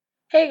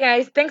Hey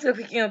guys, thanks for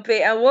clicking on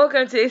play and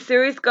welcome to a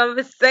serious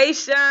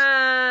conversation.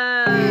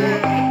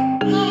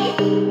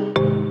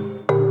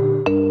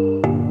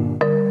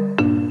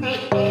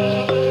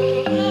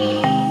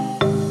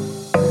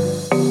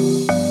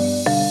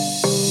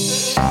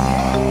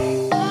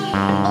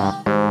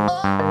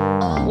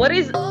 What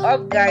is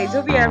up, guys?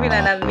 Hope you're having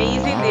an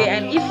amazing day.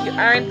 And if you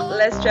aren't,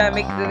 let's try and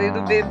make it a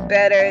little bit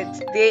better.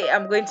 Today,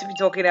 I'm going to be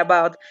talking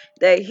about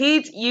the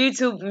hit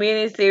YouTube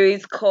mini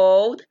series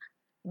called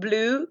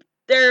Blue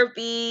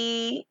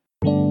Therapy.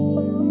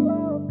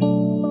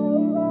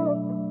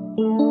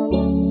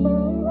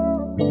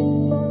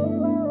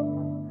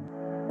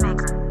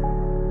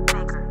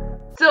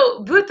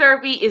 So, Blue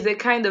Therapy is a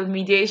kind of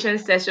mediation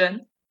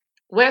session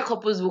where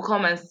couples will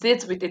come and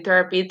sit with a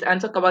therapist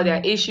and talk about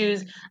their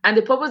issues. And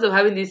the purpose of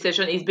having this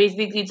session is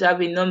basically to have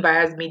a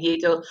non-biased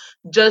mediator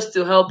just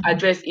to help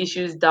address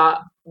issues that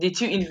the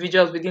two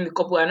individuals within the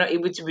couple are not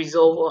able to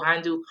resolve or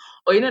handle.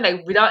 Or,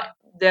 like without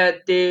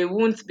that, they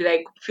won't be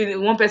like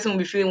feeling one person will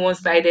be feeling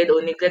one-sided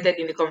or neglected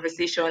in the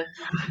conversation.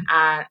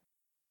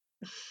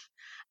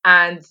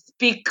 And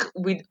speak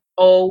with,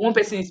 or one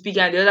person is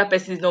speaking and the other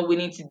person is not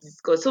willing to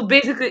discuss. So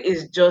basically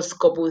it's just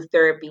couples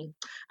therapy.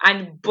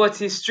 And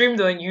but it's streamed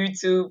on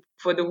YouTube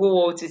for the whole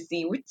world to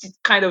see, which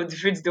kind of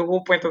defeats the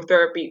whole point of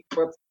therapy.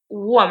 But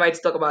who am I to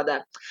talk about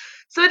that?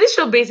 So this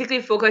show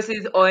basically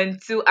focuses on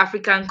two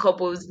African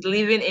couples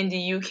living in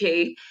the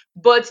UK.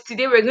 But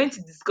today we're going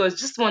to discuss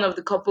just one of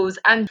the couples.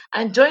 And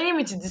joining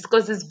me to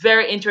discuss this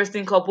very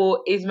interesting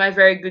couple is my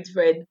very good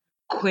friend,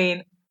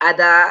 Queen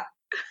Ada.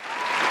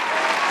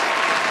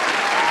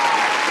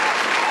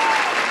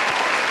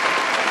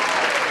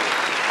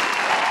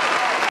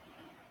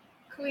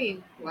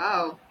 Queen.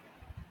 Wow.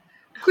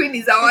 Queen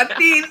is our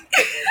thing.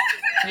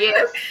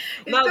 Yes.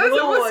 It's Now the not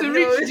whole supposed world to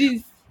reach knows.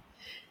 this.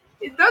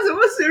 It's not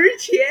supposed to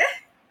reach here.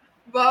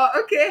 But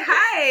okay,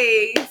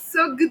 hi. It's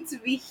so good to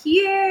be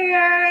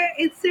here.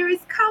 It's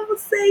serious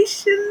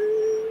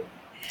conversation.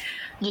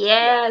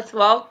 Yeah. Yes,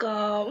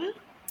 welcome.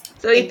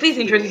 So please Thank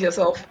introduce you.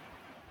 yourself.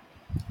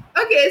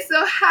 Okay,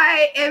 so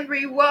hi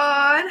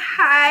everyone.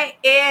 Hi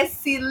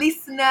ASC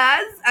listeners.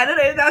 I don't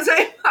know if that's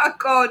what I'm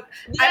called.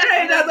 I Yes, don't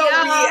know if that's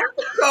what we yeah. are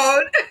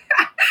called.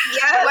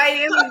 Yes. My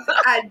name is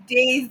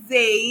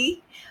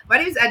Adeze. My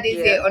name is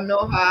Adeze Yeah.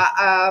 Onoha.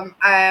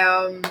 I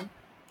am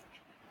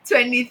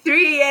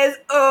 23 years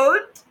old.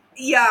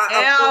 Yeah,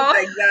 I'm old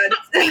Yeah. like that.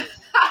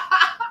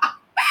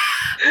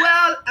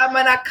 Well, I'm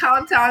an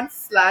accountant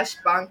slash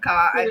banker.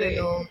 I don't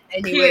Period. know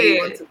any way you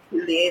want Period. to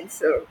put it.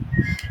 So,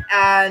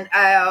 and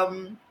I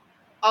am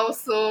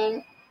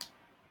also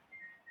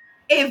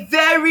a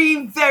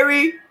very,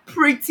 very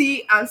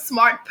pretty and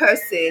smart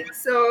person.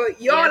 So,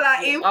 y'all Yes,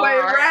 are you in for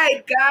a are.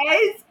 ride,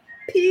 guys.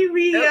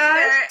 Period.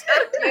 Okay.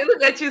 Okay.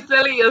 Look at you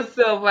selling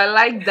yourself. I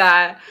like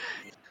that.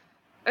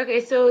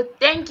 Okay, so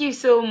thank you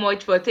so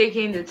much for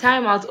taking the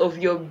time out of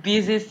your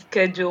busy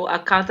schedule,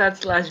 accountant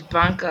slash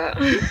banker.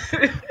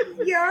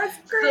 Yes,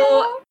 So,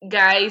 girl.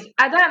 guys,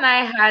 Ada and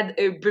I had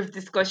a brief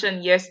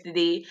discussion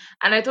yesterday,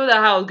 and I told her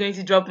how I was going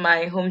to drop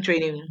my home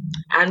training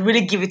and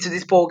really give it to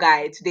this poor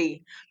guy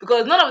today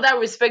because none of that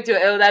respect your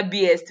elder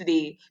BS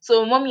today.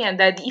 So, mommy and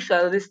daddy, if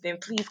you're listening,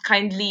 please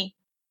kindly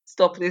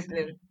stop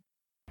listening.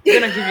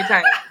 We're gonna give you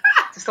time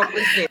to stop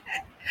listening.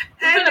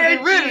 It's gonna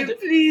be Energy, rude.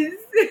 please.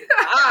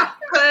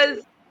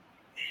 Because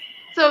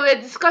so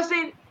we're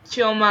discussing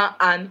Chioma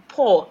and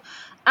Paul,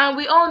 and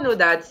we all know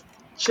that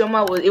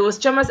it was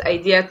Chioma's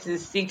idea to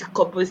seek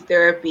couples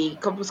therapy,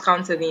 couples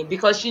counseling,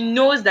 because she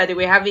knows that they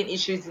were having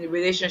issues in the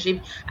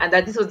relationship and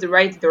that this was the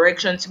right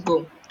direction to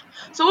go.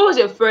 So, what was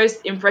your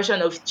first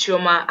impression of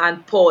Chioma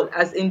and Paul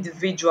as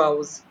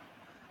individuals?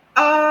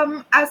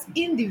 As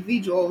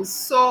individuals,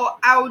 so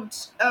I would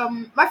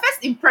my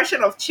first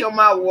impression of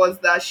Chioma was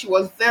that she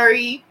was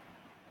very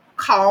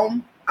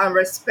calm and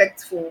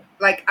respectful,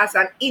 like as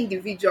an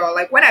individual.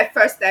 Like when I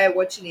first started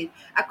watching it,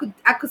 I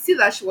could see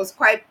that she was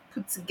quite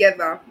put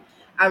together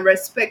and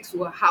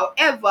respectful.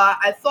 However,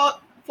 I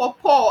thought for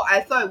Paul,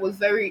 I thought it was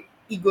very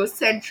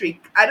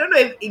egocentric. I don't know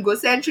if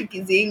egocentric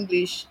is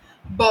English,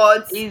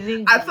 but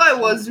Is I thought English, it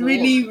you was go.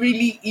 really,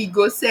 really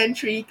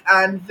egocentric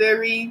and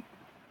very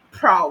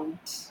proud,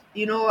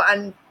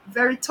 and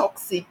very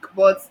toxic.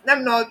 But let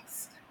me not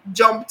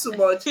jump too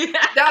much.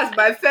 That's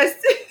my first.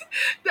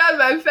 That's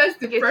my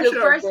first Okay, so impression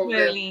of both of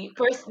them.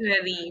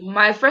 personally,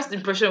 my first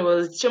impression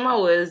was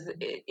Choma is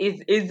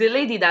the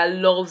lady that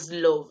loves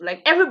love.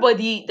 Like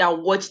everybody that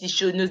watched the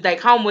show knows like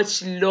how much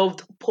she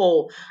loved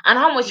Paul and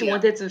how much she Yeah,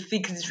 wanted to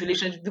fix this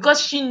relationship because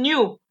she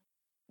knew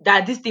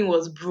that this thing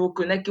was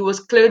broken. Like it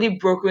was clearly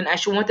broken and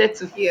she wanted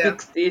to yeah,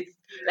 fix it.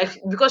 Like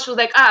because she was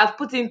like, I've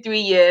put in 3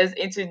 years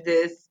into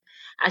this.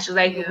 And she was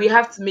like, yeah, we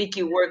have to make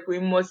it work. We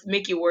must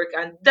make it work.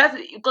 And that's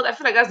because I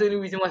feel like that's the only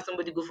reason why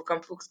somebody go for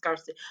campus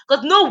counseling.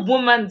 Because no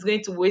woman is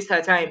going to waste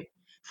her time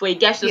for a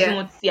guy she doesn't yeah,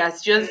 want to see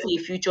as she doesn't see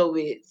a future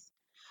with.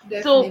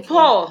 So definitely.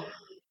 Paul,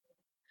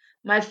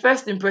 my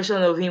first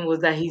impression of him was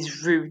that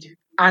he's rude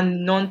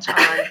and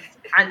nonchalant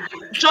and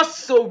just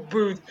so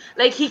rude.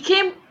 Like he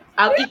came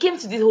he came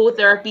to this whole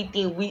therapy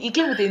thing with he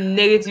came with a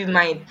negative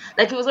mind.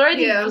 Like he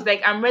Yeah. was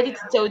like, I'm ready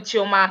to tell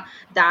Chioma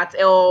that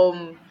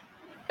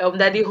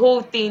that the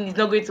whole thing is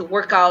not going to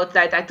work out.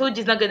 That I told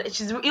you it's not gonna.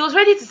 He was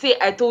ready to say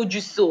I told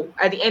you so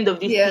at the end of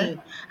this Yeah.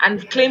 thing,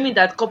 and claiming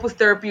that couples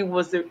therapy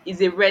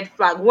is a red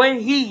flag when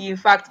he in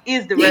fact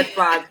is the red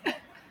flag,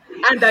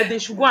 and that they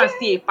should go and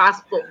see a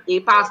pastor. A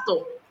pastor.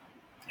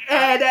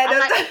 And I I'm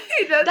don't, like,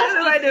 he doesn't that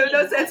know why they will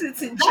not statement. set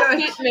it in That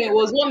church. statement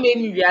was what made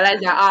me realize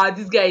that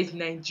this guy is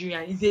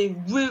Nigerian. He's a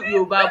real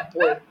Yoruba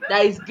boy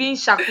that is being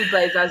shackled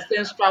by his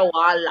ancestral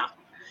wahala.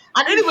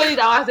 And anybody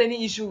that has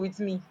any issue with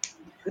me,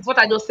 with what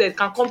I just said,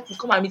 can come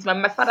and meet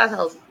my father's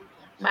house.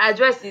 My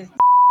address is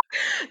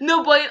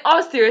no, but in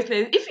all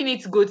seriousness, if you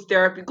need to go to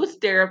therapy, go to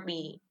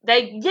therapy.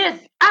 Like,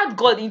 yes, add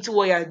God into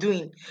what you're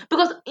doing.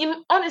 Because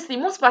honestly,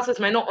 most pastors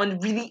might not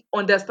really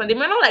understand. They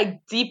might not like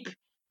deep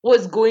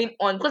what's going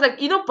on. Because like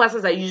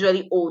pastors are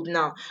usually old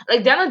now.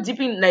 Like they're not deep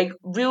in like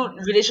real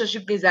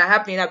relationship things that are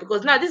happening now.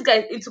 Because now this guy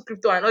is into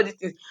crypto and all these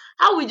things.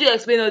 How would you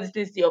explain all these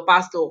things to your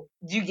pastor?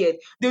 Do you get?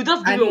 They'll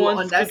just give And you he will one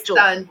scripture.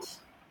 understand.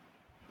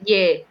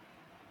 Yeah,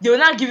 they will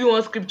not give you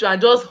one scripture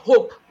and just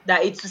hope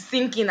that it will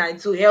sink in and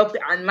to help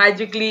and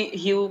magically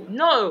heal.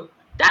 No,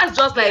 that's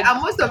just Yeah, like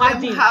and most of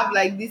them padding. have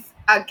like this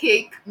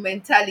archaic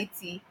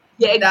mentality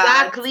Yeah,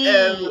 that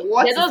exactly.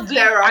 what They're is just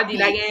doing padding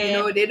like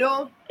therapy? They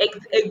don't.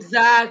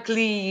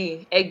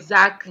 exactly,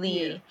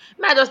 Yeah. exactly.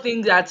 I just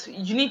think that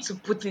you need to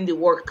put in the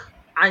work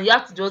and you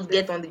have to just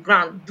get on the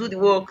ground, do the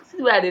work.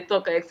 See where they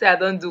talk like say I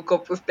don't do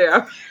couples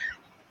therapy.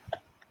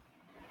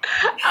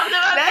 I've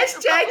never been Let's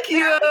to couples check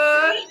you therapy.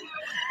 So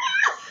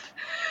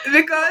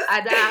because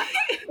Ada,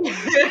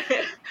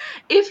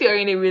 if you're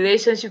in a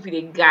relationship with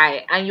a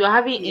guy and you're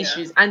having yeah.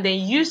 issues and then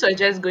you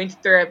suggest going to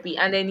therapy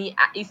and then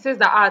he says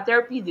that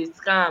therapy is a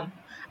scam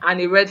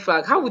and a red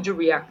flag, how would you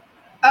react?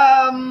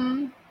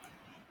 Um,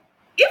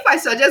 if I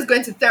suggest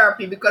going to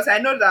therapy because I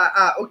know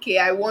that okay,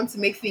 I want to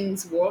make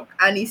things work,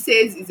 and he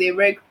says it's a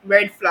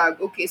red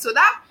flag. Okay, so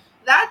that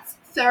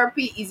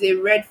therapy is a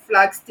red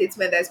flag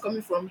statement that is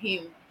coming from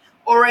him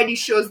already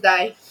shows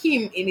that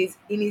him in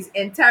his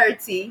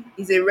entirety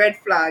is a red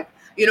flag.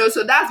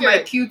 So that's my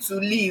Yeah, cue to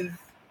leave.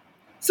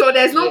 So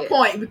there's no yeah,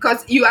 point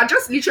because you are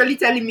just literally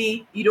telling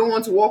me you don't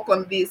want to work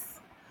on this.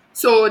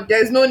 So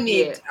there's no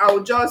yeah, need.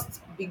 I'll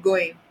just be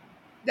going.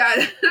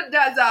 That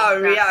that's how I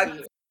react.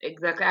 exactly.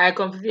 Exactly. I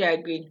completely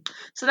agree.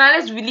 So now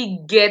let's really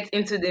get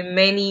into the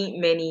many,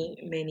 many,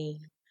 many,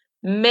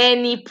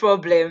 many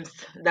problems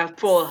that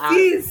Paul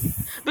has.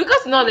 Sis.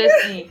 Because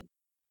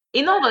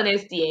in all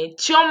honesty,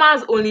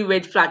 Chioma's only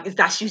red flag is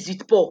that she's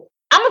with Paul.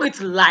 I'm not going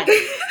to lie.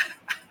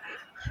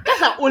 That's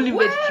her only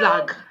red Well,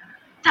 flag.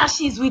 That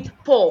she's with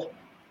Paul.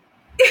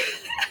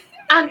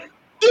 And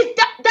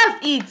that's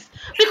it.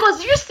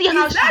 Because you see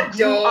how is she that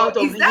grew though? out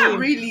of Is that him.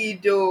 really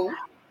though?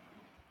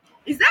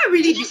 Is that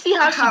really Did you see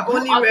how she her grew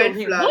only out of red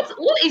him? flag?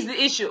 What is the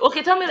issue?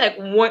 Okay, tell me like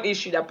one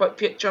issue that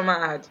Chioma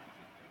had.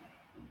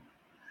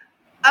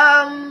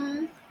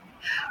 Um.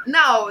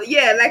 Now,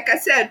 yeah, like I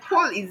said,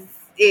 Paul is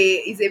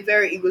a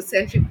very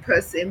egocentric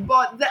person,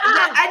 but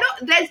Ah, I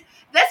don't. There's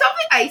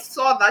something I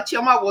saw that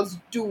Chioma was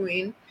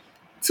doing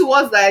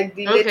towards like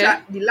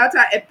okay. the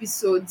latter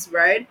episodes,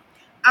 right?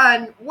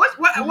 And what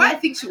I Mm-hmm.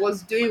 think she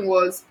was doing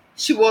was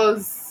she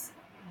was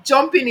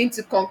jumping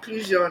into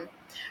conclusion.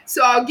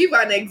 So I'll give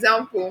an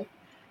example.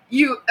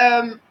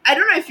 I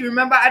don't know if you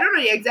remember, I don't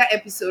know the exact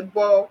episode,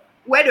 but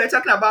where they were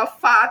talking about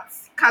fat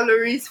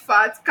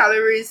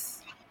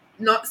calories,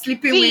 not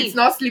sleeping with, See,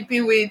 not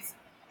sleeping with.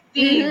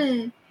 see,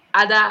 hmm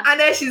Ada, And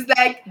then she's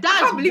like, I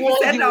that's can't believe you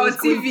what said he that was on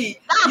going. TV.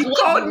 That's You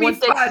what he called me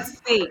wanted to fat.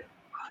 say.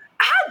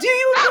 How do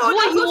you That's know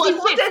what that's he what he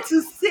was saying. wanted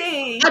to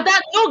say? And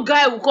that no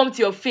guy will come to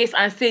your face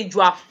and say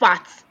you are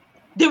fat.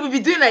 They will be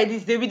doing like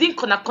this. They will be doing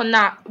corner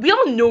corner. We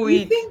all know You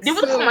it. think They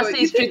will not come so? and say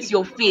it You straight to think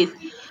your face.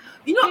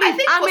 I Please,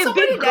 think I'm for a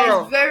somebody big that is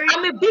girl. very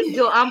I'm a big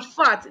girl. I'm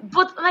fat.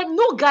 But like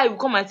no guy will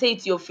come and say it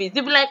to your face.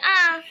 They'll be like,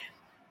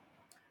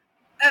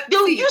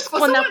 they'll see, use for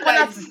corner someone that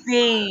corner to is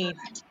say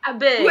it. I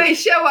beg. wait,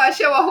 Shewa,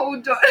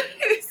 hold on.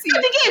 And see,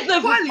 the guy is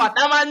not even Paul is fat.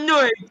 I'm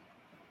annoyed.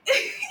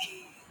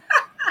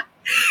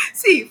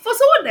 see, for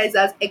someone that is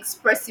as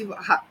expressive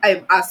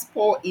as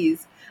Paul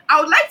is, I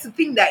would like to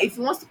think that if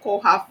he wants to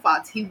call her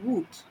fat, he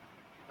would.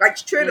 Like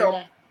straight up.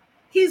 Yeah.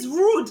 He's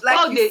rude,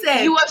 like Well, you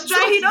he said. was So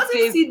trying he to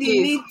doesn't save see the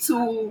face. need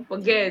to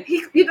Forget.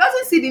 he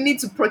doesn't see the need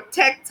to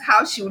protect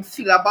how she would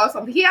feel about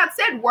something. He had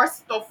said worse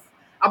stuff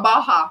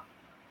about her.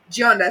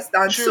 Do you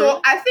understand? So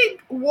True. I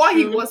think what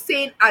he True. was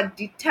saying at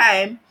the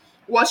time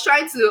was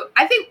trying to.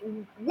 I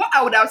think what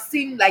I would have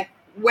seen like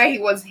where he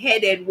was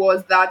headed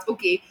was that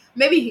okay,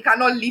 maybe he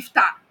cannot lift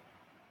her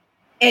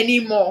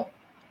anymore,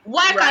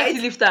 Why can't he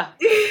right? lift her?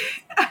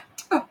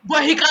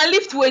 But he can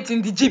lift weight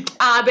in the jeep.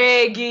 I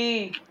beg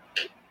you.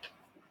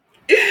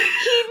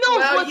 He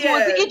knows Well, what he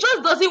wants. yeah, He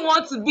just doesn't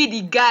want to be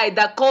the guy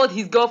that called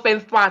his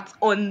girlfriend fat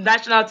on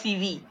national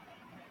TV.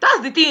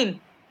 That's the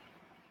thing.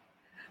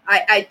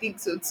 I think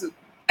so too.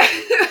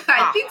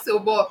 I Ah, think so,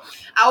 but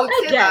I would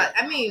that say guy. that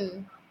I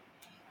mean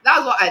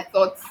that's what I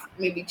thought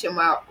maybe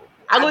Chema.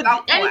 I At would that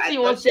point, anything I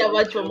you want thought to say she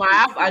was about Choma, I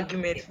have joking.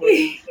 argument for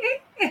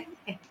it.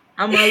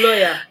 I'm a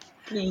lawyer.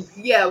 Please.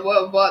 Yeah,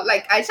 but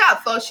like I sure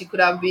thought she could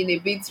have been a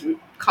bit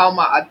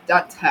calmer at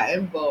that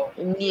time, but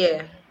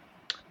Yeah.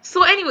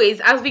 So,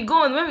 anyways, as we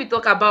go on, when we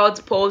talk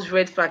about Paul's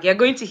red flag, you're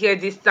going to hear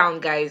this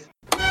sound, guys.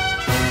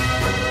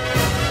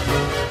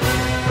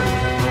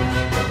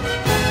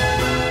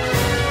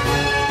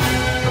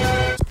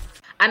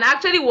 And I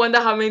actually wonder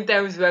how many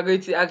times we are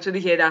going to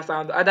actually hear that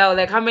sound. Ada,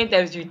 like, how many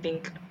times do you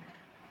think? Do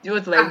you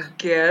want to ah, like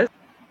guess?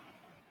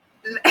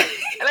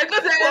 Like,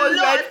 that's a Paul's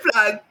red lot.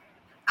 flag.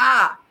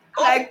 Oh,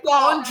 Like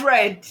wow.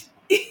 100.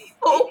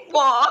 Oh,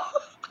 wow.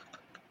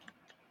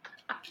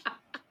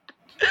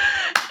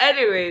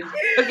 Anyways,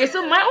 okay,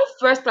 so my own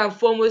first and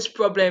foremost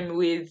problem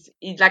with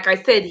is, like I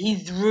said,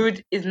 he's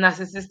rude, is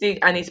narcissistic,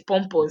 and he's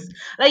pompous.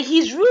 Like,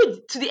 he's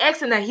rude to the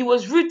extent that he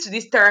was rude to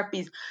this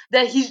therapist.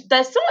 That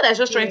someone that's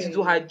just trying to do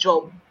Yeah, her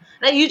job.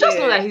 Like, you just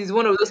know yeah. that he's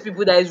one of those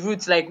people that is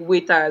rude to like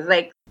waiters.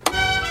 Like,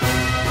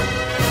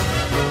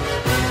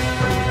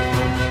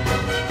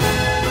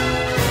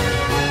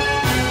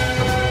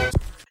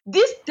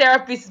 this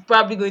therapist is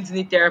probably going to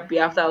need therapy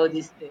after all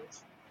these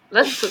things.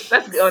 Let's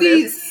be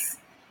honest.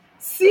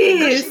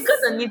 Sis, She's sis.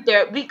 gonna need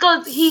therapy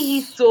because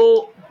he's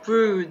so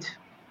rude.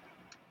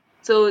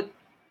 So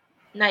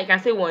now you can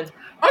say one.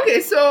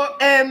 Okay, so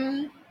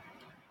I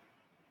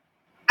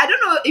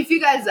don't know if you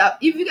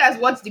guys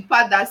watched the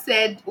part that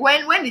said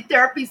when the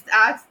therapist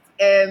asked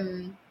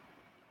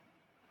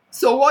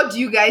so what do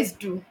you guys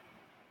do?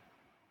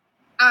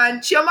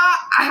 And Chioma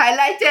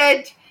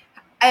highlighted,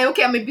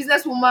 okay, I'm a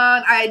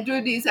businesswoman, I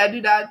do this, I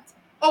do that.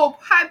 Oh,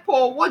 hi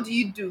Paul, what do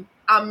you do?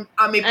 I'm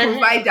a Uh-huh.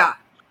 provider.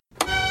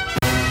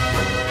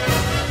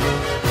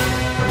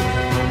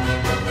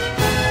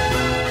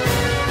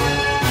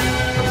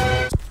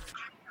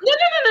 No,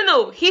 no, no,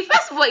 no, no. He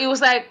first of all, he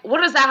was like,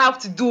 "What does that have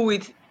to do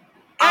with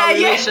our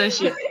Yeah.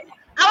 relationship?"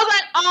 I was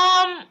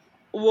like,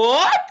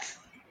 what?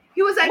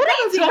 He was like, What that are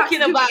you doesn't have talking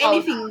to do with about?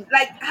 anything.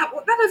 Like,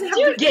 that doesn't Do have to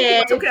do you with anything we're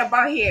get? talking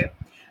about here.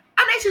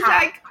 And then she's Ha.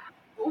 like,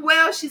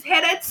 well, she's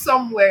headed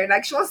somewhere.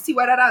 Like, she wants to see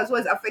whether that's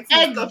what's affecting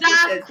his thought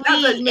process. That's what's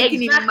Exactly,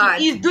 making him exactly. mad.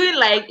 He's doing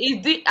like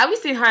he's doing. Have you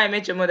seen How I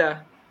Met Your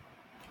Mother?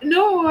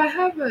 No, I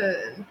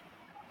haven't.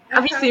 I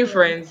Have you seen haven't.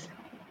 Friends?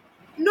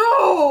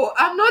 No,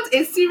 I'm not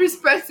a serious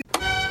person.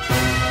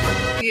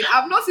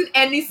 I've not seen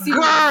any series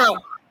Girl,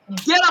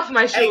 get off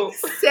my show.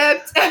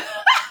 except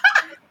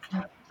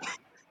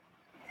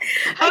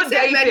How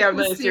dare except you say I'm medical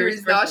not a serious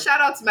series. Now, person?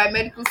 shout out to my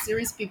medical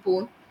series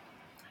people.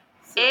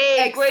 So,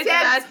 Hey, Grey's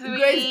except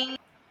Grace, Anatomy.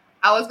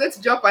 I was going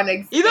to drop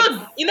an You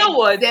know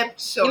what? You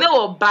exception.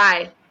 know what?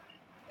 Bye.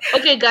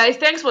 Okay, guys,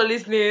 thanks for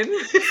listening.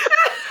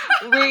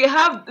 We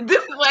have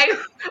this is like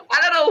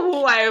I don't know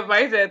who I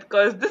invited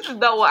because this is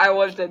not what I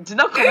wanted. Do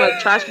not come and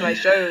trash my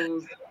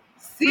shows,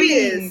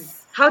 please.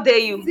 Sis, How dare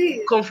you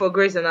sis. come for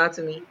Grey's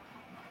Anatomy?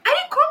 I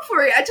didn't come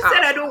for it. I just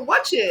said Ah, I don't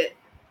watch it.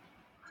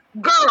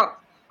 girl.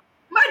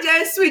 My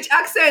giant switch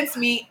accents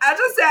me. I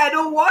just said I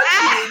don't watch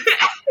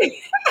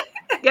it.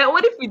 Yeah,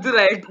 what if we do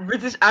like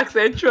British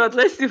accent throughout?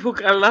 Let's see who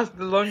can last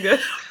the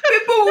longest.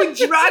 People will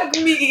drag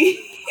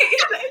me.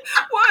 Like,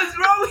 what is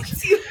wrong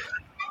with you?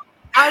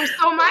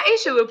 So my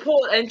issue with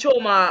Paul and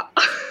Choma.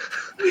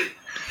 You know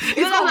It's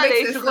that's gonna why make they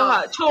used sense to call now.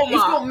 her It's Choma.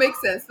 gonna make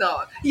sense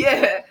now.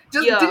 Yeah.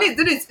 Just Yeah,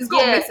 Denise, it's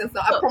gonna yeah. make sense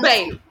now. I promise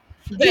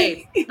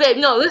Babe, you. babe.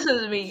 No, listen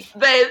to me,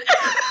 babe.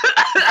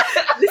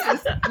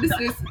 This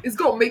is it's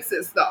gonna make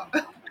sense now.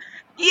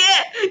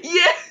 Yeah,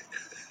 yeah.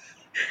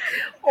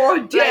 Oh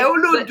dear, Like, oh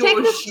no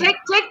doshi.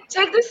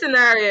 take this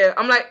scenario.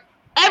 I'm like,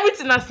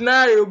 everything a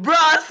scenario, bro.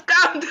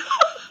 Scam.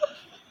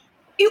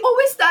 It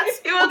always starts.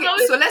 It was Okay,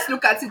 always so let's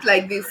look at it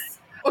like this.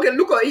 Okay,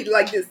 look at it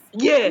like this.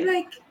 yeah. I'm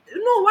like,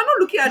 no, we're not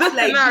looking at The it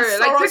like this. scenario,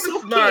 like take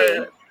Soros, the okay.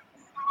 scenario,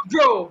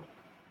 bro.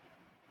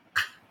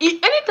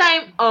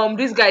 Anytime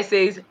this guy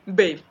says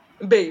babe,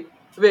 babe,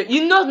 babe,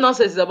 you know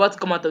nonsense is about to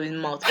come out of his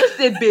mouth. He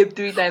say babe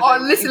 3 times Oh,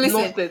 and listen, it's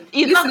listen, nonsense.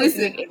 He's not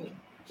listen, going to listen. make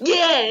any.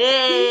 Yeah,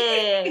 yeah,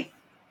 yeah, yeah.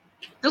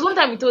 Because one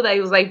time he told her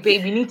he was like,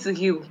 babe, you need to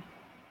heal.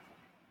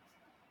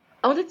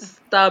 I wanted to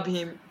stab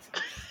him.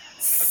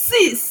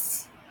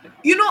 Sis,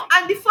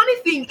 and the funny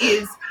thing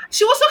is,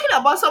 she was talking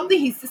about something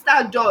his sister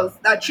does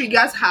that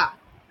triggers her,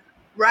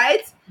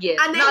 right? Yes.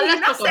 And then Now he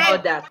let's now talk said,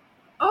 about that.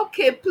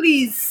 okay,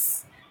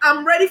 please,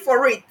 I'm ready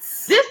for it.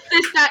 This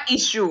sister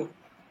issue.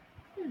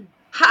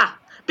 Ha!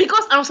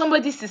 Because I'm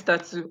somebody's sister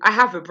too. I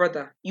have a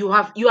brother. You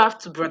have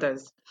two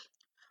brothers.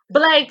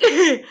 But like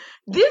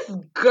this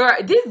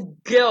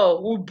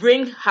girl will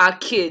bring her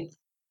kids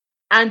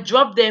and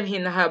drop them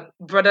in her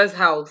brother's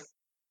house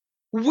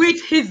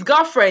with his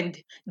girlfriend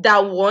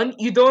that one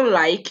you don't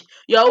like.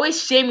 You're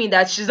always shaming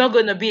that she's not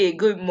gonna be a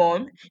good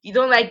mom. You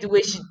don't like the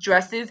way she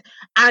dresses,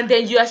 and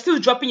then you are still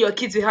dropping your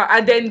kids with her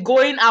and then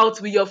going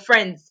out with your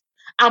friends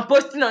and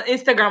posting on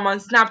Instagram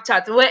and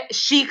Snapchat where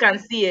she can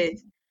see it.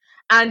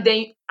 And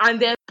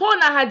then Paul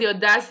now had the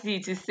audacity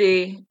to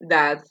say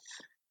that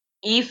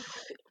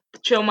if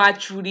Chioma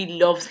truly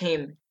loves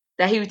him,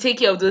 that he will take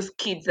care of those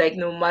kids like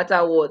no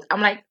matter what.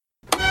 I'm like,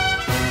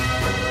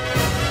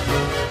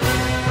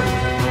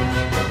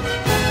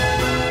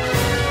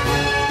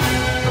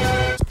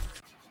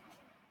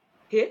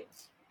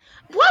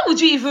 would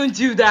you even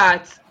do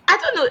that? I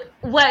don't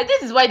know why.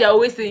 This is why they're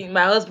always saying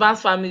my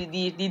husband's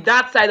family, the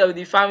dad side of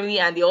the family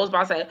and the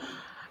husband side.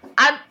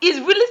 And it's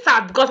really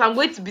sad because I'm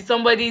going to be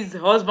somebody's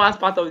husband's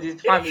part of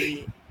this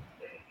family.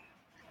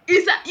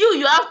 It's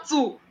you have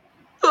to.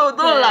 So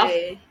don't laugh.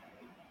 Guy,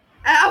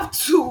 I have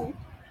two.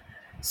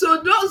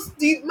 So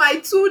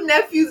my two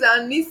nephews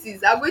and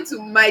nieces are going to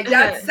my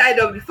dad's side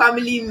of the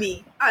family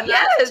me, and I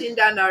have to Yes. change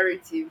that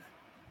narrative.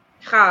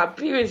 Ha,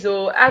 period.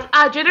 So as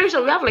our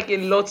generation, we have like a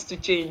lot to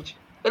change.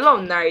 A lot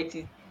of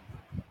narratives.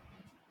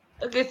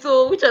 Okay,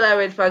 so which other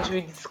red flag should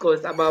we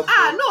discuss about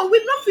Ah, bro? no,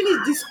 we've not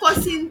finished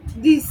discussing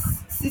this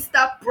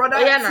Oh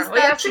yeah, now. Oh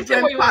sister yeah, say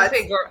children what you want to part.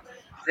 say, girl.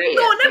 Say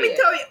No, it, let say me it.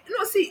 tell you.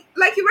 No, see,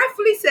 like you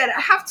rightfully said,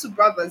 I have two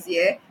brothers.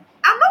 Yeah,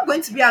 I'm not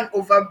going to be an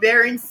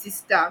overbearing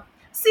sister.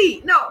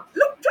 See, now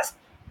look, just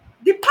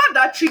the part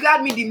that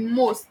triggered me the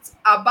most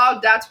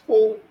about that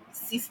whole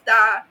sister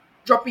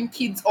dropping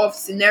kids off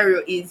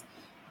scenario is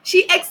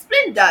she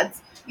explained that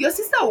your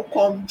sister will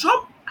come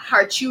drop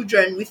her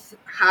children with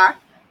her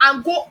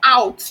and go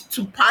out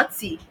to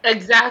party,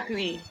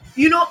 Exactly.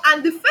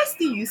 and the first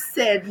thing you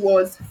said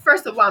was,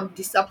 first of all, I'm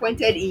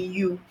disappointed in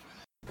you.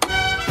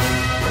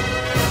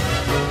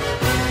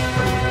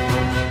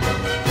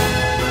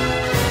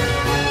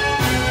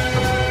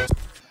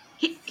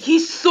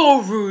 He's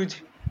so rude.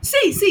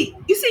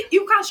 You see,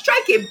 you can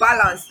strike a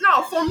balance.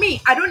 Now, for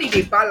me, I don't need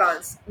a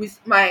balance with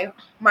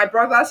my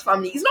brother's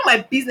family. It's not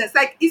my business.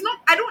 Like, it's not.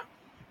 I don't.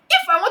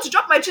 If I want to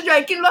drop my children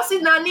in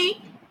Kinlosi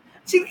nanny,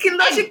 Hey,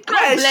 Kinlosi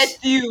God bless crash,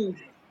 you.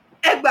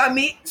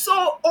 Egbami.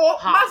 So, or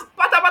Ha. mas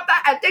pata pata,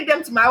 I take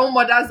them to my own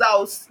mother's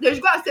house. They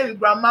should go and stay with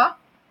grandma.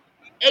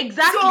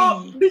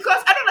 So, Exactly.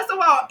 because I don't understand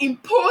why I'll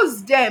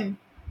impose them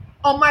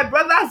on my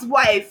brother's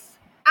wife,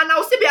 and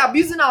I'll still be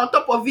abusing her on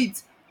top of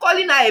it,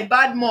 calling her a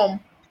bad mom.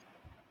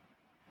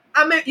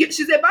 I mean,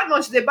 she's a bad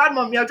mom. She's a bad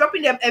mom. You're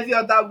dropping them every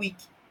other week.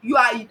 You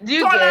are Do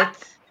you taller. get?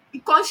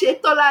 You can't share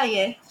taller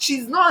here.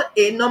 She's not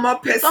a normal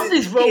person.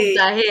 Something's wrong with Okay.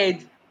 her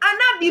head. And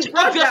now the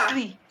brother.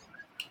 Obviously.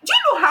 Do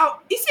you know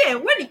how you see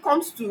when it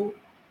comes to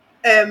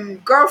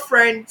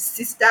girlfriend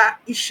sister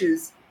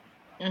issues,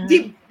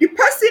 Mm-hmm. the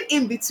person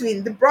in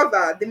between, the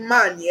brother, the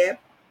man, yeah,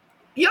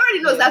 he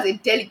already knows Yeah. that's a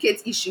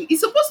delicate issue.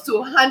 He's supposed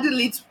to handle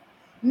it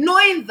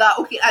knowing that,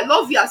 okay, I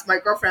love you as my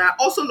girlfriend. I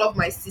also love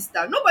my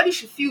sister. Nobody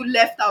should feel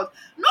left out.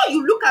 No,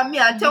 you look at me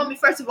and tell Mm-hmm. me,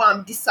 first of all,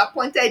 I'm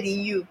disappointed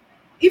in you.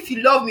 If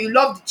you love me, you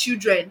love the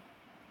children.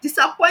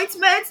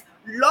 Disappointment,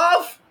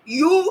 love,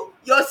 you,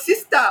 your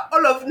sister,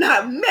 all of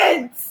that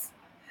meant.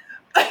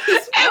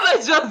 It's what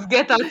Let's just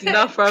get out in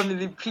that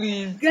family,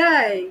 please.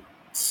 guy.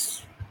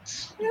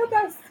 Yeah,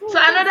 that's So so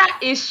another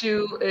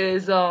issue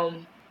is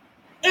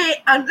Hey,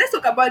 and let's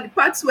talk about the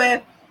parts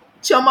where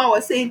Chioma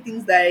was saying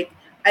things like,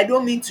 I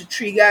don't mean to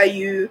trigger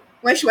you.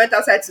 When she went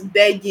outside to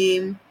beg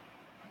him,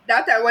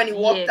 that time when he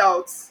walked yeah,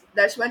 out,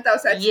 that she went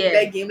outside to yeah,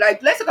 beg him.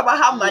 Like, let's talk about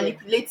how yeah.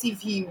 manipulative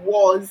he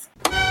was.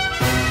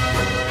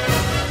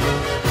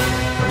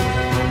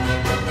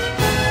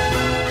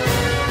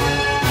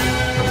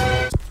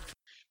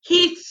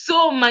 He's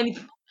so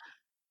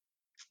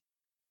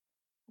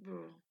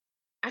bro.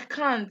 I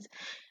can't.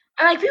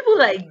 And like people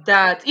like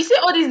that, you see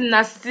all these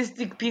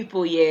narcissistic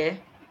people, yeah.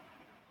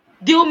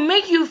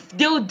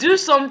 They'll do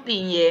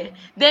something, yeah,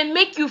 then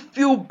make you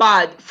feel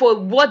bad for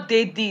what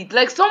they did.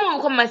 Like someone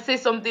will come and say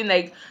something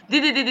like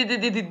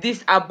did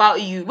this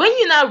about you. When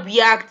you now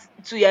react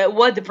to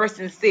what the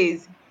person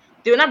says,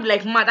 they will not be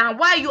like, madam,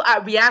 why you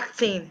are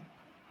reacting?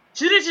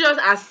 Shouldn't you just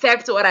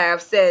accept what I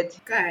have said?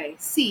 Guy,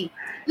 see,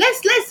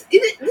 this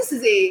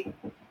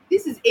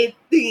is a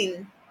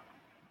thing.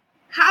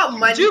 How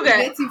Do you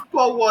get? manipulative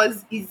Paul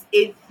was is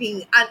a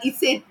thing, and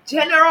it's a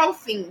general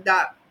thing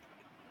that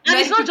And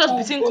it's many not just people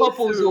between go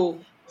couples, through.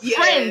 oh. Yeah.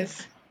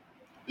 Friends.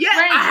 Yeah.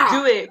 Friends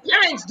do it.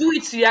 Parents do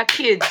it to their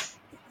kids.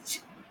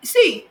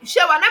 See,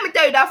 Shewa, let me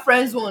tell you that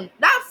friends one,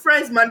 that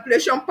friends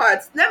manipulation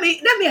part. Let me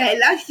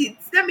highlight it.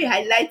 Let me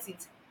highlight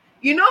it.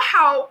 You know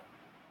how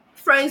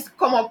friends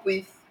come up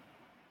with,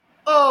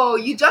 oh,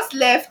 you just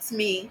left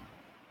me,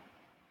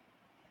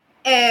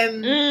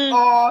 Mm,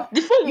 or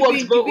the phone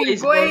works you've both been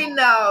ways, bro. going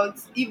out,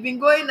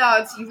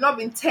 you've not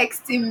been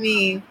texting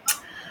me,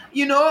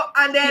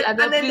 and See, then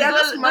Ada, please they're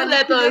just don't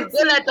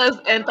manipulating. let us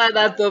enter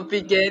that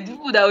topic. Eh? The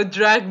people that will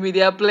drag me,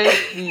 they are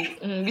plenty.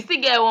 We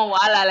still get one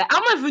wahala. Like,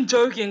 I'm not even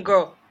joking,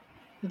 girl.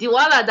 The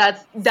wahala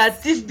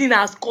that this thing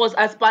has caused,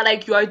 as per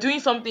like you are doing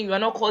something, you are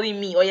not calling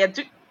me, or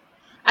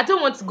I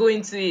don't want to go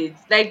into it.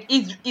 Like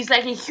it's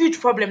like a huge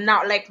problem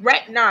now. Like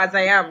right now, as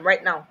I am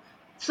right now,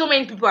 so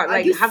many people are Are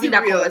like you having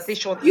that serious?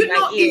 conversation in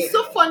my It's ear.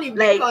 so funny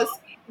Like, because,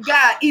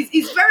 yeah,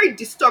 it's very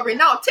disturbing.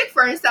 Now, take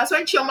for instance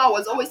when Chioma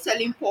was always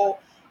telling Paul,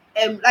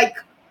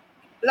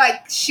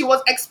 like she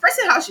was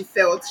expressing how she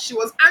felt. She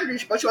was angry,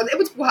 but she was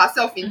able to put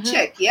herself in mm-hmm,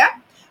 check. Yeah,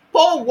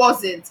 Paul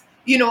wasn't.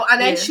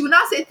 And then yeah. she would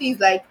now say things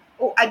like,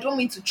 "Oh, I don't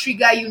mean to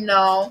trigger you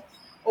now.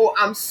 Oh,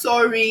 I'm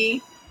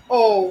sorry.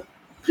 Oh,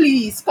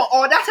 please."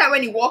 Or that time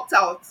when he walked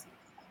out,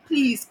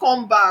 "Please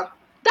come back.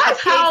 I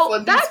paid for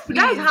this.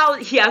 That's Please." how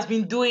he has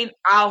been doing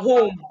at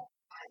home.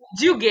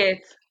 Do you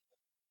get?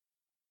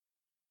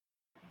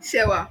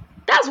 Shewa.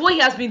 That's what he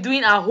has been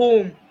doing at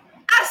home.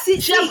 Ah,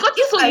 She has gotten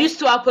if so I used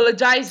to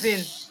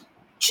apologizing.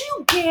 do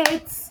you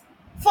get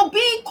for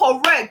being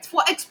correct,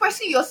 for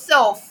expressing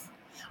yourself.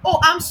 Oh,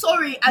 I'm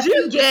sorry, I Do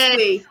you feel this get?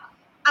 way.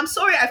 I'm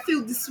sorry, I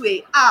feel this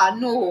way. Ah,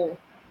 no.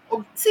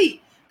 Oh,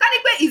 see,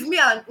 Tanikwe is me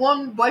and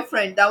one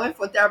boyfriend that went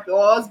for therapy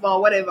or husband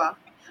or whatever.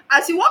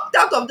 As he walked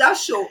out of that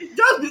show,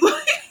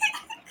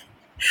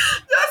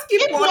 just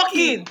keep Keep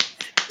walking. walking.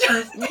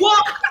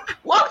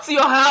 Walk to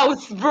your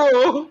house,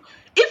 bro.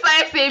 If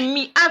I say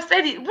me, I've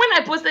said it when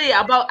I posted it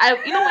about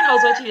when I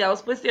was watching it, I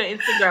was posting on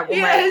Instagram on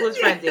my Yes, close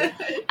friends, and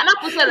I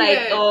posted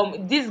like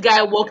yeah. this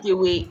guy walked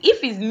away.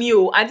 If it's me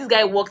and this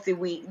guy walked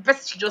away, the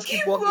person should just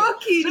keep Keep walking.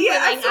 walking. So Yeah, people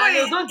are I like, saw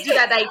no, don't do it.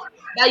 that. Like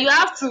that you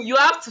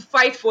have to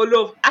fight for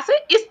love. I said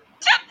it's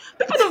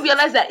people don't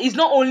realize that it's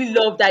not only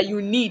love that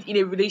you need in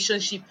a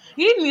relationship.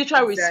 You need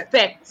mutual Exactly.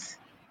 respect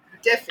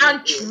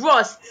and Definitely.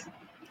 trust.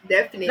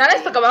 Now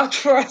let's talk Definitely. about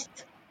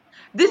trust.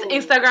 This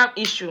Oh. Instagram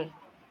issue.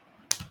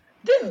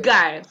 This Hmm.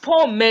 guy,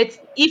 Paul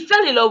he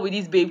fell in love with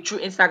this babe through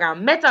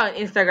Instagram, met her on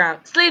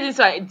Instagram, slid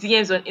into her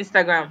DMs on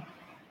Instagram.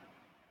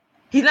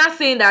 He's not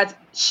saying that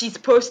she's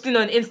posting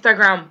on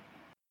Instagram.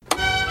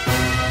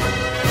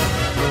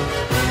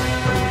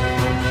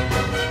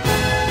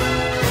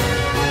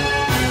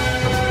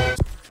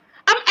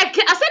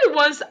 I said it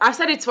once, I've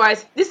said it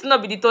twice. This will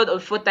not be the third or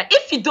fourth time.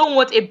 If you don't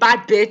want a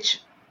bad bitch,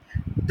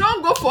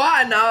 Don't go for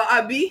her now,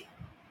 Abby.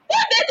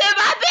 don't get a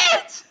bad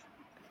bitch.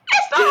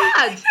 It's not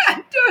hard.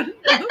 I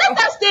don't Let know.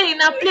 her stay in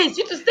her place.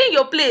 You to stay in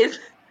your place.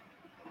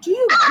 Do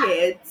you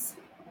get?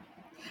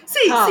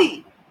 See, Huh.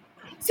 see,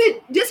 see.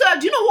 This.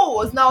 Do you know what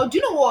was now? Do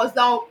you know what was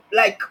now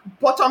like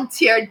bottom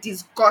tier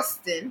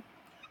disgusting?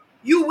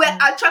 You were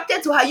Mm.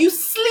 attracted to her. You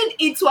slid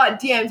into her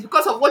DMs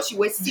because of what you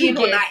were Do you seeing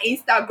on get? her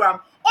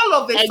Instagram. All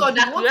of a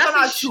sudden, you Exactly. want to That's turn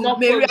a out to schnuck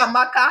Mary post.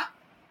 Amaka,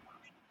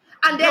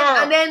 and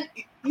Girl, then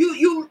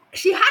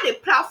she had a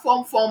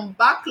platform from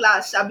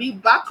backlash. I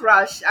mean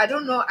backlash. I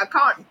don't know.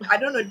 I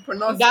don't know the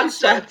back pronunciation.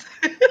 chat.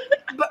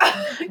 But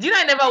Do you know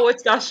I never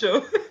watched that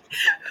show?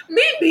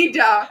 me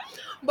neither.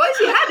 But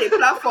she had a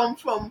platform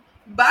from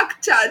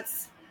back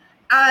chats,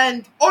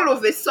 and all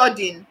of a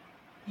sudden,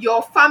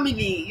 your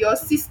family, your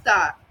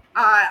sister,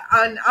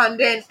 and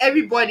then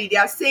everybody they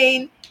are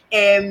saying,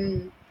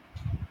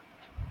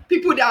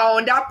 people that are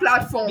on that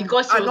platform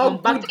Because she are was on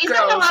not back. good Is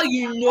that not how girls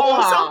you know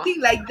or her? something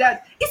like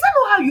that. Is that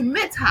not how you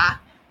met her?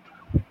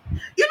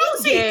 You know,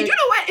 You see, do get you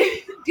know what?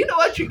 Do you know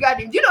what triggered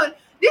him? Do you know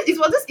this? It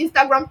was this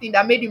Instagram thing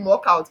that made him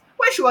walk out.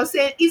 When she was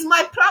saying, "It's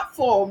my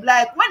platform."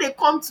 Like when they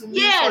come to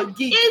me yes, for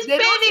gigs, it's they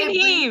don't say paining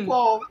bring him.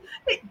 Paul.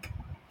 Hey,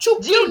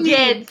 Do you choking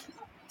him. get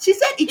She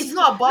said, "It is it's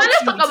not now about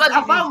let's you. talk It is about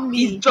this about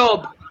his me."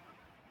 job.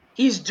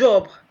 His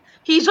job.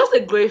 He's just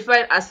a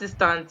glorified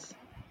assistant,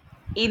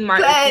 in my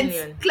Clients,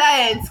 opinion.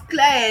 clients,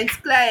 clients,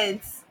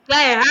 clients.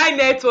 Like high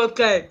net worth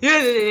client. No.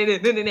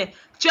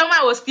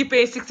 Chioma was still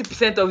paying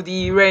 60% of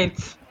the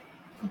rent.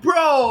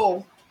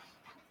 Bro,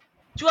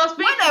 She was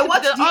paying when I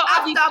watched 60%. the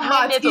All these high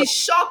aftermath, net it worth.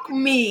 shocked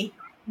me.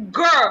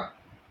 Girl,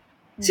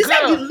 She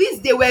said the girl.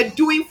 least they were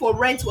doing for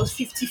rent was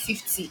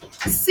 50-50.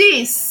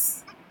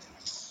 Sis.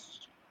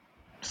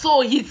 So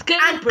he's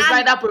claiming And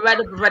provider,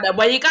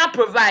 but he can't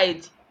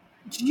provide.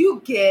 do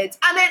you get?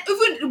 And then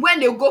even when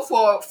they go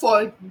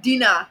for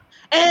dinner,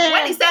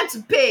 when And it's time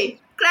to pay,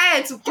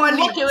 client to he call will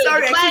walk him. away.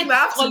 The Sorry, excuse me, client I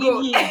is have to calling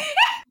go. him.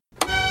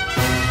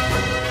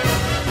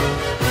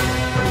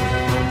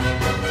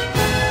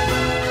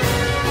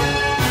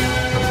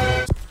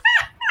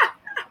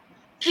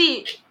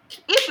 See,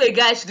 if a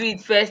guy should do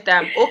it first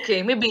time,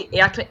 okay, maybe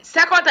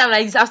second time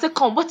like this, I'll say,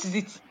 come, what is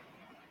it?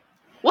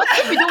 What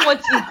if you don't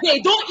want to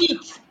pay? Don't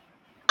eat.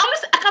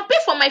 I can pay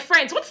for my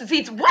friends. What is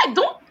it? Why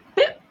don't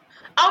pay?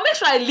 I'll make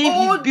sure I leave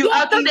his Oh, bill.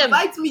 I'll don't tell them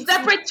invite me to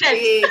separate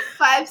checks. a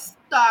 5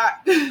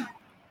 star.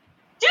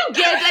 Do you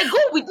get like go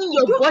within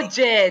your Don't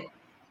budget?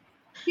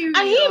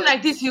 And him period.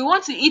 like this, you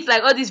want to eat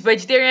like all these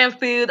vegetarian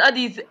food, all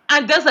these,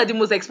 and those are the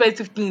most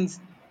expensive things.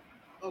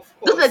 Of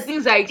Those are course.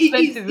 things that are It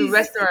expensive in is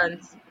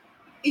restaurants.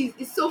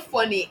 it's so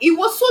funny. It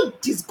was so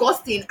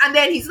disgusting. And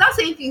then he's not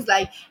saying things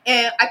like,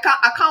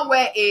 I can't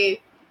wear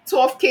a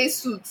 12K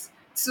suit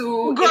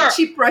to a Girl,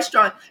 cheap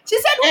restaurant. She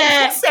said, who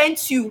eh,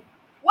 sent you?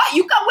 Why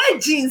you can wear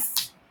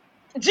jeans?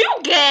 do you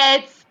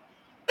get?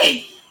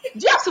 Do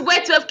you have to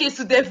wear 12K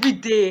suit every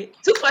day,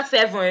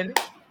 247?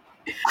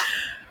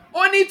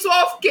 Only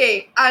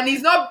 12K, and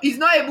he's not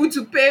able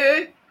to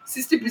pay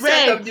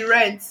 60% of Rent, the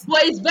rent.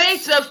 but he's buying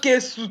 12K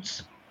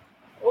suit.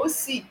 Oh,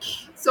 sick.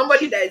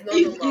 Somebody that is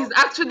not He's normal.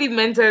 actually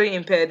mentally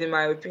impaired, in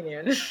my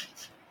opinion.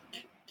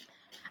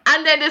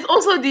 And then there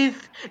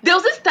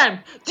was this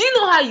time. Do you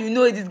know how you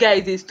know this guy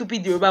is a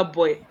stupid Yoruba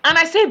boy? And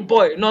I say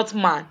boy, not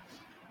man.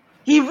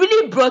 He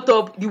really brought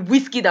up the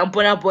whiskey and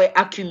Burna Boy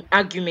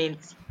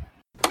argument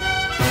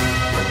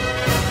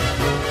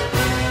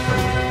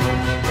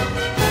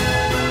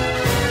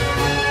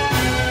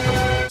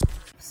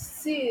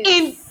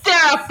in Sis.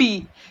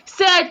 therapy.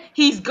 Said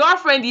his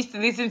girlfriend used to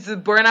listen to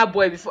Burna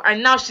Boy before,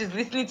 and now she's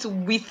listening to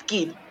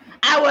whiskey.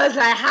 I was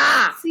like,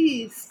 ha!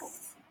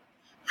 Sis.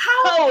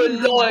 How Oh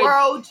in the Lord!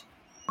 world?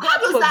 How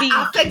God does that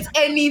forbid. affect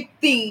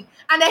anything?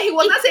 And then he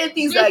was It, not saying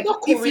things there's like, no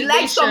if you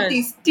like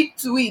something, correlation. stick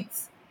to it.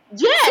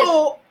 Yes.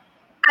 So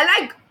I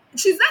like,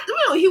 she's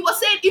like, he was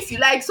saying, if you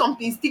like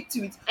something, stick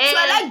to it. So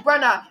I And like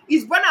Brana.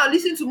 Is Brana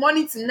listen to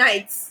Morning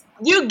Tonight?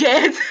 you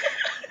get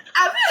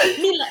I feel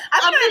me like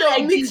I I feel mean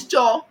like a like this.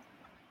 mixture.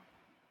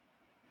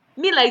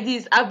 Me like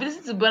this. I've been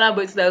listening to Burna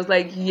Boy since I was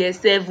like year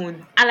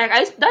seven. And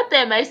like that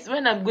time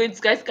when I'm going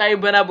to guys carry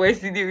Burna Boy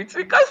CD with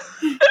me because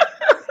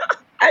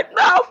I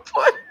now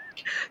put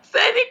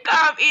send it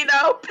come in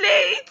our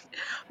plate.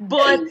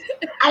 But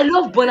I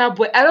love Burna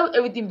Boy. I love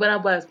everything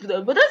Burna Boy has put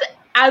on. But that's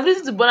I've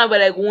listened to Burna Boy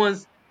like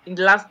once in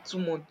the last 2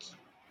 months.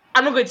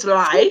 I'm not going to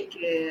lie.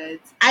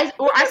 Get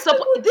I because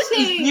support people this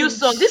is new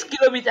song. This change.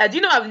 kilometer. Do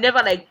you know I've never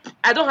like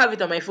I don't have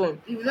it on my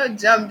phone. You've not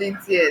jammed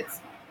it yet.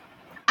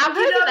 I've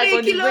heard it like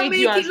on the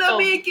radio and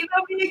stuff.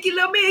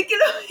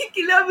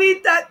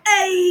 Kilometer.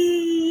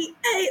 Hey, hey.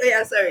 Oh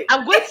yeah, sorry.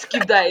 I'm going to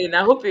keep that in.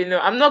 I hope you know.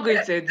 I'm not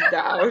going to edit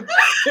that out.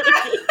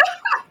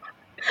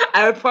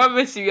 I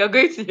promise you, you're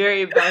going to hear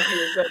it back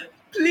yourself.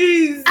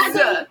 Please.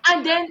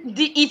 And then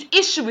the its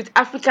issue with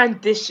African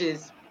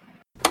dishes.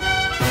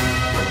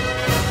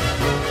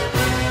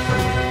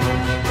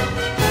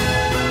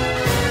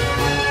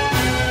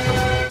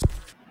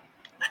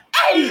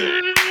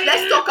 Hey,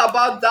 let's talk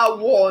about that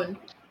one.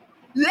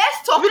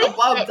 Let's talk Really?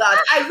 about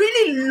that. I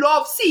really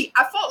love. See,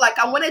 I felt like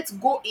I wanted to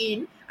go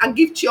in and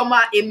give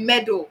Chioma a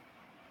medal,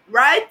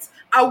 right?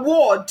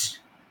 Award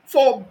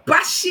for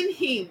bashing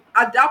him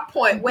at that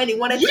point when he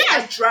wanted to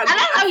start Yes. I dragging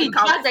like how he African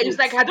dragged that. He was food.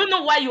 like, I don't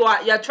know why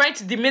you're trying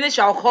to diminish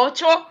our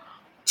culture.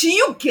 Do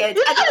you get?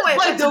 You I don't know why know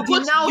you're those boys trying to they'll go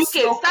to denounce UK,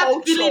 your start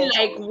feeling culture.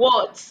 like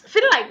what?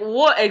 Feeling like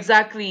what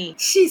exactly?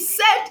 She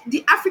said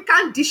the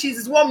African dishes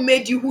is what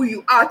made you who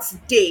you are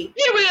today.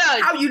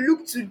 Period. How you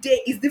look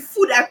today is the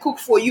food I cook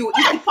for you.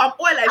 Is the Yes. palm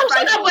oil I I'm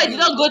sure fry that for boy did you.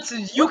 not go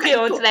to What are UK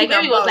you until like talking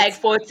maybe he was about? like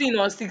 14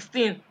 or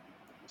 16.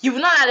 He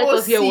would not have let Oh,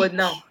 us hear sick. word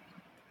now.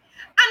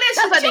 And then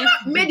That's she what they used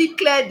Chioma to do. made it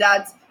clear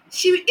that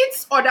she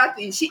eats other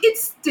things. She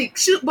eats steak.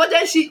 But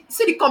then she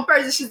see the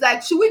comparison. She's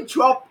like, should we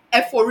drop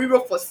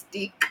Eforiro for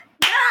steak?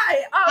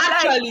 Yeah, I'm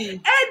like,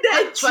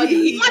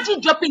 Actually, energy.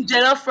 imagine dropping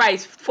jollof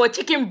rice for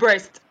chicken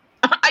breast.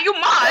 Are you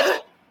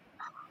mad?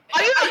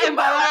 Are you Are not you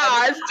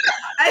mad? embarrassed?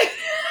 I,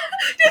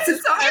 this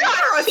is so Are you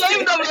not embarrassing.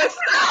 ashamed of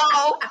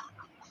yourself?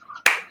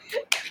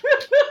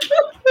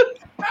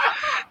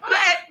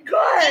 Like,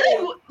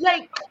 God.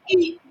 like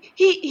he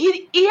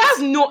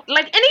has no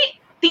like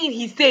anything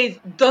he says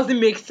doesn't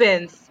make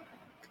sense.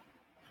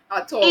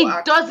 At all, It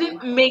actually.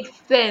 doesn't make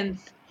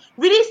sense.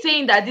 Really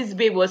saying that this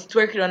babe was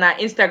twerking on her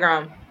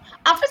Instagram.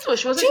 And first of all,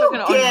 she Do wasn't you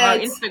twerking on her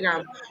get?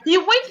 Instagram. He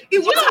went, It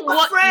do you was know her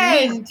what it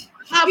means? friend.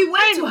 Her He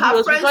went to friend her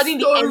was friend's recording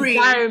the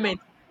story. environment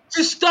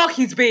to stalk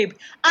his babe.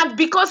 And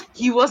because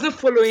he wasn't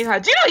following her,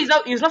 do you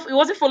know he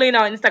wasn't following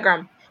her on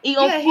Instagram? He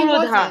Yeah, he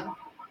unfollowed her. wasn't.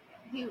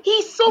 He,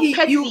 He's so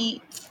you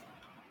petty.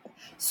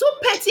 so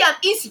petty and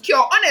insecure.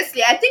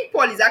 Honestly, I think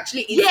Paul is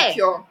actually Yeah.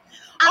 insecure.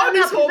 And All now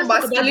this please whole let's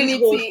talk about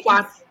masculinity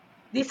is.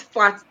 this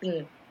fat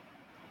thing.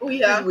 Oh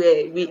This is yeah.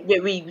 where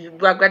we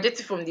were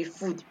graduating from the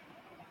food.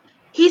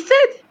 He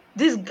said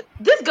this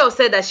girl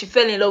said that she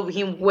fell in love with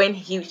him when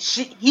he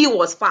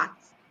was fat.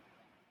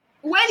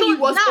 When So he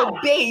was now,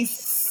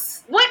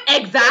 obese, when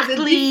there's a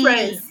exactly,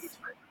 difference.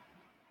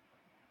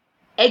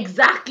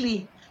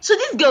 exactly. So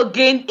this girl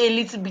gained a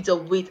little bit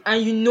of weight,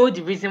 and you know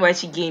the reason why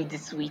she gained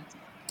this weight.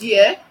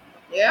 Yeah,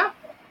 yeah,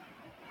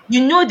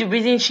 You know the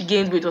reason she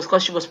gained weight was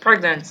because she was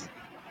pregnant,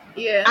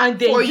 yeah. and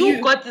then For you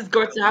you, got this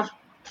girl to have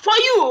for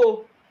you.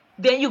 Oh,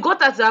 then you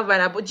got her to have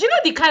an abortion. Do you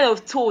know the kind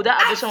of toll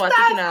that abortion was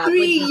taking on after her 3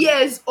 body?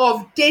 years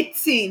of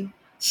dating,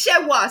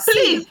 Shewa,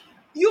 Please, see,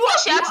 you all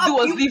are she had to do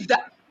was you leave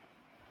that.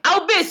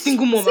 I'll be a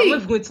single mom. I'm not see.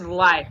 even going to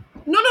lie.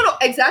 No,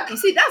 exactly.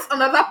 See, that's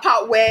another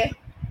part where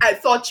I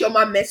thought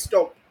Chioma messed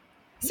up.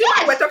 See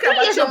how we're Yes, talking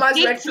about 3 years of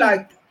Chioma's red dating.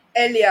 flag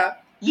earlier.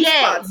 This Yeah,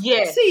 part.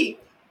 yeah. See,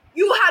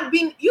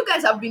 you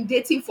guys have been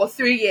dating for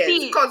 3 years See,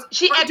 because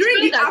she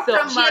during explained the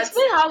herself. She aftermath,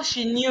 explained how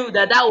she knew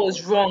that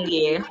was wrong.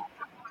 Yeah,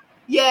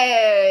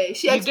 yeah,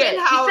 she you explained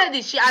get. She how said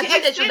it. She she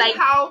admitted she was explained like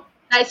how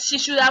she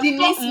should have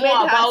thought Denise made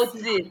more her. about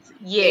it.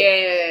 Yeah,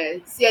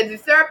 Yes, yeah, the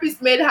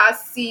therapist made her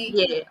see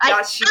yeah.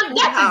 that she And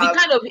could that is the have.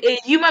 kind of a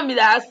human being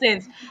that has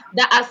sense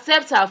that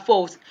accepts her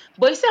fault.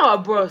 But you say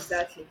our bros.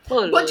 Exactly.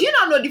 Oh But Lord, you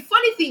know, the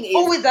funny thing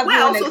is, always where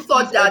I having one also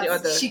thought excuse or the that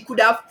other. she could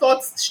have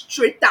thought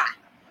straighter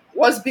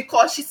was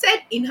because she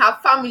said in her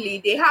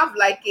family they have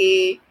like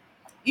a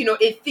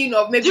thing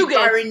of Do maybe you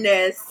get?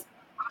 barrenness.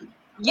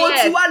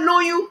 But you Yes. are know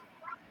you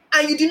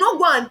and you did not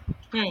go and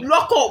Hmm.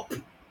 lock up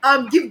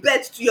and give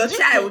birth to your Mm-mm.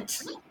 child.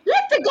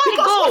 Let the guy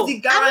Because what's the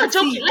go. I'm not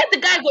joking. guarantee? Let the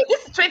guy go.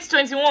 This is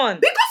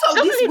 2021. Because She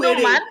of doesn't this need no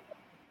man. way,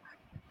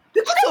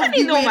 She because doesn't of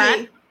need the no man.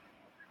 way,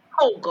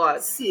 Oh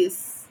God.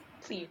 sis.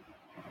 See,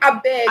 I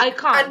beg. I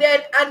And can't.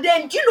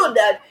 then do you know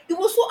that it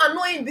was so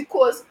annoying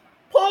because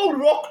Paul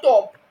rocked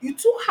up. You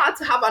too hard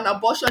to have an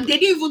abortion. They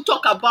didn't even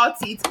talk about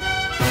it.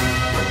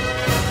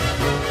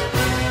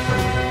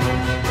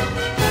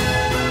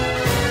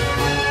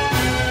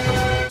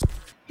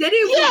 They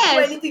didn't even do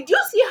Yes. anything. Do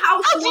you see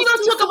how How she do you was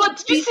not still talk so about?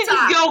 Did you see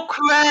this bitter? girl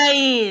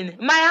crying?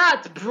 My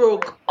heart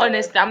broke. God.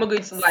 Honestly, I'm not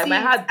going to lie. My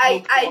Sis, heart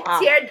broke for I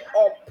her. teared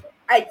up.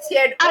 I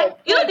teared And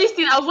up. you know But this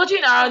thing, I was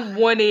watching around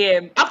 1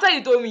 a.m. After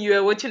you told me you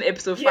were watching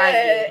episode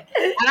 5, yeah. yeah.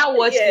 And I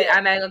watched it Yeah.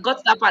 and I got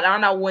to that part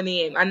around at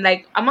 1 a.m. And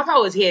like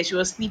Amaka was here, she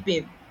was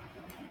sleeping.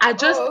 I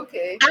just Oh,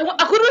 okay.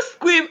 I couldn't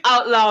scream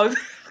out loud.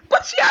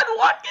 But she had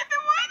one in the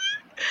morning.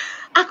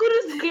 I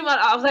couldn't scream out.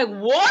 I was like,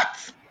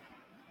 what?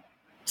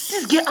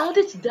 This girl, I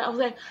wanted to die. I was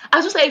like,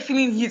 I just started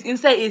feeling heat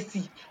inside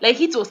AC. Like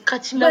heat was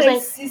catching me. I was My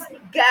like, sis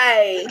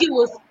this guy. girl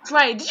was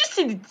crying. Did you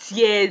see the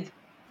tears?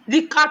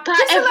 The kata,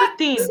 Just like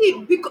everything.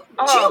 see, because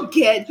do Oh, you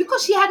get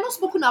because she had not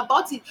spoken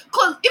about it.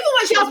 Because even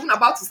when she she was had, even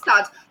about to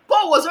start,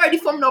 Paul was already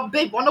forming up,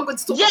 babe. We're not going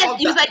to talk yes,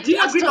 about it was that. like, do We you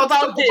want to agree talk not to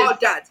talk about this?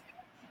 about that.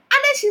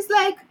 And then she's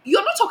like,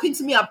 "You're not talking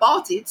to me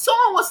about it.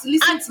 Someone wants to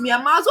listen And to me.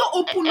 I might as well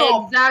open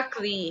up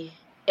exactly,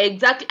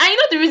 exactly. And you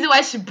know the reason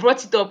why she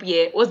brought it up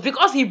here was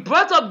because he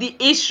brought up the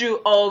issue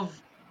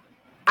of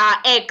our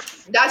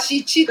ex that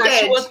she that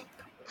she cheated, was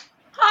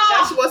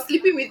that she ah was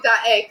sleeping with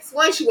her ex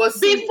when she was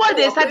single. before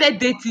they Oh, started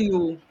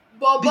dating.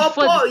 Oh, but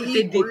before they Paul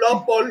he started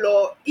dating.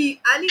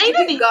 he and And he you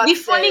know even got the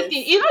funny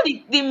thing, sense. you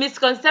know the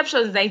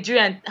misconceptions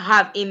Nigerians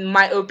have, in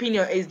my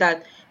opinion, is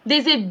that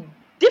there's a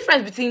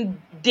difference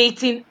between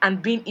dating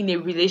and being in a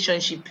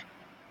relationship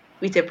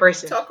with a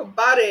person. Talk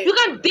about You it.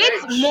 can date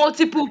Very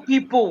multiple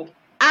people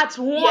at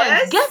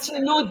once, get yes, to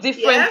know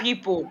different yeah,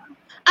 people,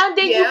 and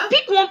then you yeah.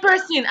 pick one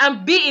person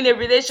and be in a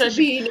To relationship.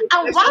 be in a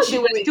And while they relationship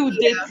were with, still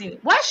yeah. dating,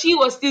 while she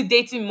was still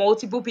dating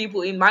multiple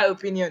people, in my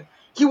opinion,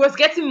 he was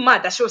getting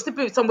mad that she was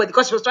sleeping with somebody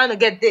because she was trying to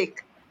get dick.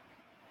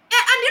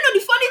 And you know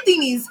the funny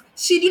thing is,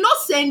 she did not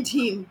send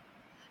him.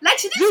 Like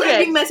she Do didn't you send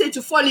get him message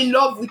to fall in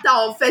love with her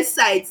on first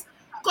sight.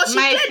 Cause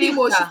she my cleared him.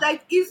 Oh, she's sister?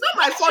 like, it's not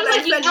my Yes, she fault was that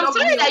you like, fell in I'm love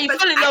with sorry me that on you first.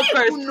 fell in I love didn't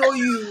first. even know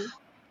you.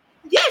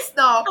 Yes,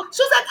 now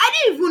she was like, I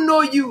didn't even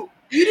know you.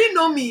 You didn't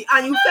know me,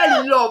 and you fell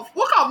in love.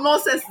 What kind of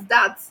nonsense is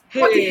that?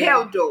 What the Hey,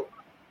 hell, though?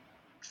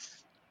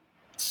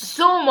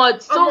 so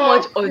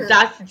much Hmm.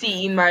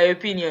 audacity, in my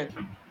opinion.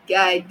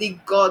 Guy, the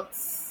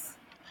guts.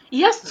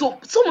 He has so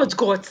much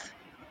guts.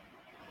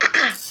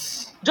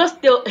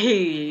 Just tell,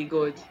 hey,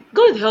 God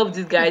help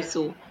this guy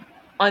so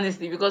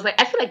honestly, because like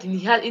I feel like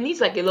he needs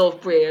like a lot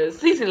of prayers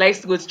since he likes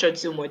to go to church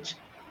so much.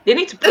 They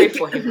need to pray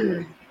for him.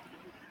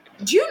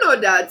 Do you know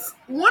that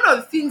one of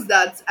the things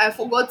that I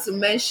forgot to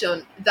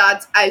mention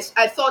that I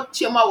thought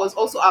Chioma was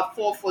also at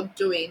fault for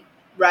doing,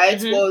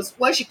 right, Mm-hmm. was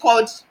when she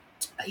called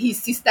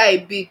his sister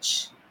a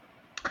bitch.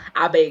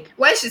 I beg.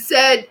 When she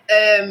said,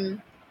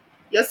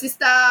 your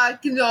sister,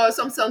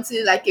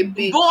 something like a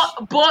bitch.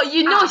 But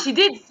you know, Ah, she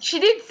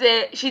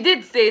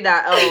did say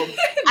that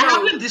I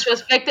no. haven't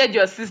disrespected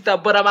your sister,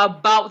 but I'm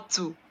about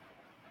to.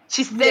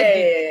 She said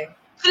it. Yeah.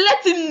 She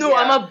let him know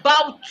I'm Yeah.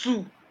 about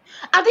to.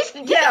 And this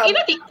you Yeah.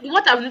 know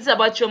what I've noticed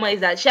about Chioma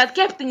is that she had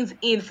kept things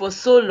in for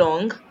so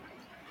long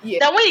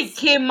that when it Yes.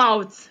 came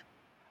out,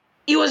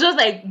 it was just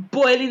like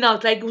boiling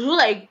out. Like it was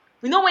like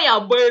when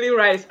you're boiling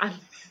rice and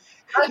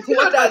And the you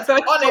know water that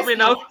starts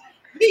coming honestly, out.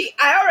 me,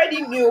 I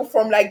already knew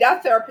from like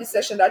that therapy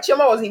session that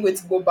Chioma wasn't going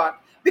to go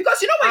back.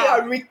 Because you know when you Ah,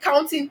 are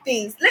recounting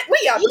things, like when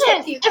you are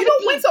yes, talking, you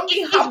know when everything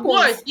something it's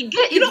worse. happens, you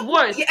It's know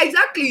worse. yeah,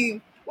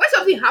 exactly when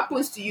something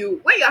happens to you,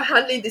 when you're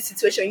handling the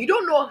situation, you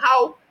don't know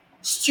how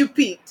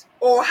stupid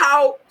or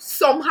how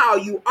somehow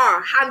you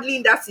are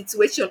handling that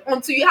situation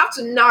until you have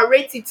to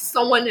narrate it to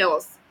someone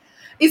else.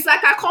 It's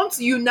like I come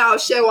to you now,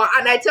 Shewa,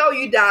 and I tell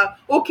you that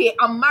okay,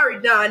 I'm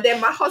married now, and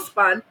then my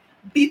husband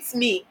beats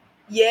me,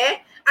 yeah,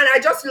 and I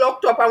just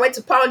locked up. I went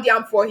to pound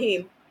yam for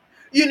him,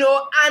 and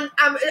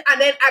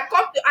then I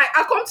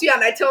come to you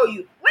and I tell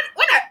you when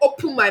I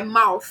open my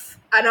mouth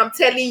and I'm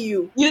telling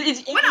you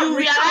when I'm You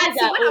realize recounting,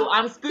 that, when oh, I'm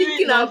I'm spewing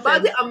thinking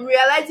about it, nonsense. I'm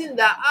realizing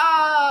that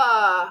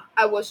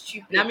I was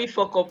Let stupid, me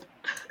fuck up.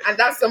 and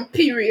that's some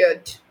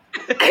period.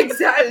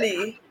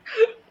 Exactly.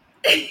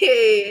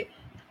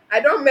 I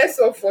don't mess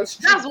up for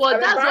street.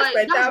 I've embarrassed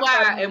my That's entire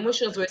why our family.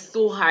 emotions were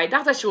so high.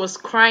 That's why she was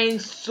crying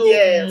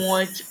so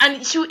much. Yes.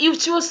 And she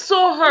was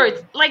so hurt.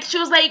 Like she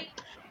was like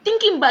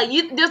thinking back,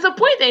 there's a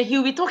point that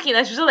he'll be talking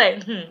and she's just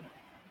like,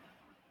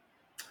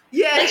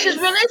 Like she's Yes.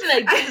 realizing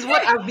like this is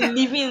what I've been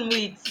living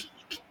with.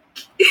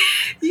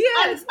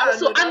 And Yes. I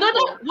also know that another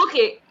part.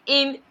 okay,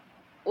 in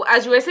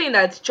as you were saying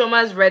that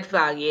Choma's red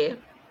flag, yeah.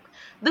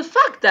 The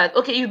fact that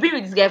okay, you've been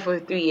with this guy for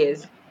 3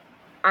 years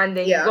and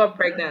then you Yeah. got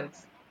pregnant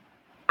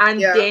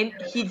and Yeah. then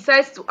he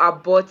decides to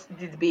abort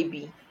this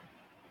baby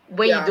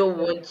when you Yeah. don't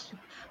want to.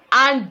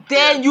 And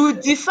Yeah. then you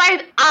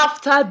decide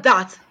after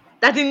that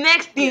that the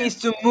next thing Yeah. is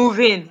to move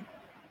in.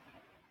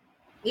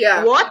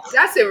 Yeah. What?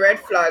 That's a red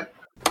flag.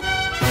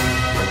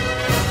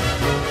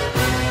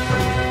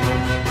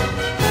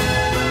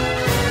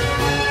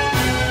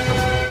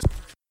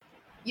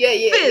 Yeah.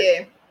 Yeah. Sis,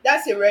 Yeah.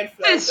 That's a red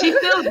flag. she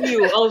failed me.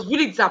 Oh. I was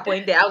really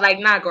disappointed. I was like,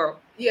 nah,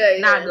 girl. Yeah.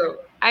 Nah, Yeah. girl.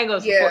 I ain't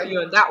gonna support Yeah. you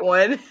on that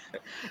one.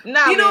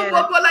 Nah, man.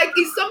 But like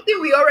it's something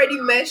we already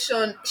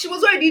mentioned. She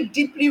was already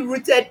deeply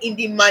rooted in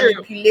the True,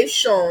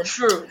 manipulation.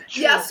 true,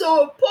 Yeah, true.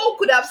 so Paul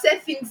could have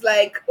said things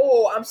like,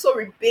 "Oh, I'm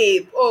sorry,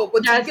 babe. Oh,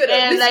 but you That's gotta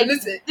listen, like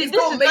listen. It's this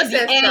gonna is make not the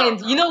sense now."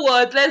 end. You know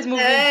what? Let's move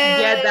in Eh,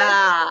 together.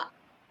 And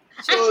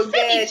she so said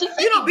it. get She said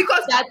it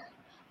because that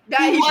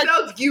he he was.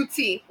 felt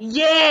guilty.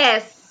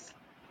 Yes.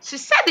 She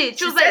said it. She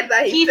She was like, said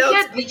that he he felt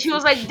said, she guilty.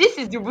 was like, this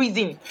is the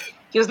reason.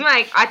 He was not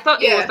like, I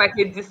thought it was Yeah, like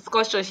a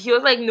discussion. She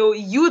was like, no,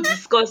 you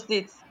discussed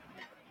it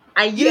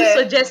and you yeah.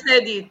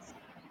 suggested it.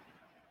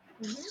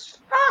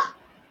 Ah,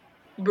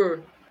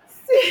 bro.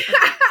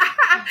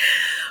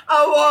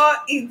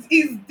 It's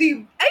deep.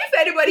 And if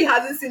anybody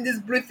hasn't seen this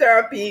blue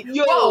therapy, go and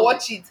Yo,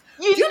 watch it.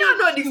 you Do you need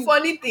not know the to.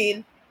 funny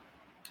thing?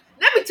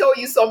 Let me tell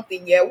you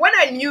something, yeah. When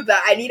I knew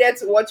that I needed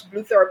to watch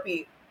Blue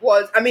Therapy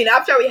was, I mean,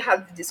 after we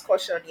had the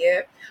discussion,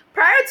 yeah.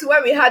 Prior to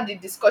when we had the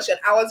discussion,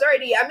 I'd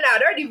already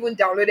even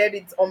downloaded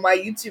it on my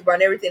YouTube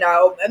and everything.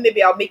 And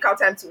maybe I'll make out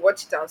time to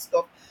watch it and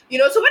stuff.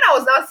 So when I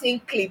was now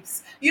seeing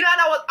clips, and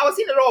I was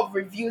seeing a lot of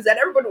reviews and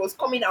everybody was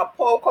coming at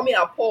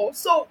Paul.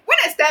 So when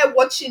I started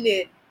watching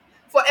it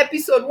for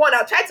episode one,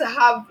 I tried to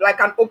have like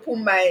an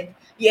open mind.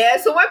 Yeah,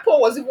 so when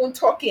Paul was even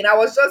talking, I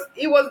was just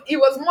it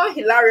was more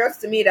hilarious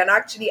to me than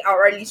actually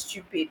outrightly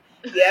stupid.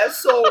 Yeah,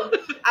 so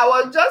I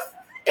was just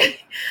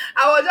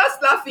I was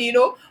just laughing.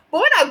 But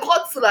when I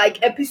got to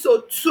like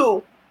episode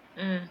two,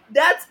 Mm,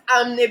 that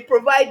I'm a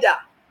provider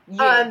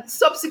yeah, and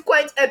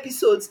subsequent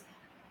episodes,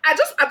 I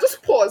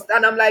just paused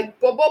and I'm like,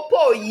 Bobo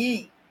Paul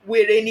ye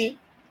with any.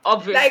 Like,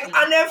 obviously.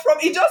 and then from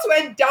it just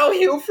went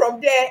downhill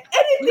from there. You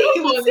Anything he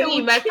know, would for say me,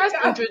 would my first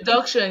trigger me.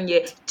 introduction, yeah.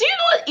 Do you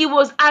know it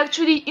was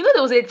actually,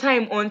 there was a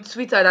time on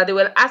Twitter that they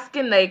were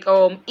asking like,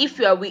 if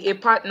you are with a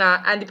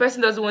partner and the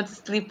person doesn't want to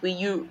sleep with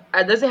you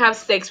and doesn't have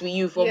sex with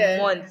you for Yeah,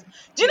 months.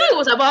 Do you know yeah. it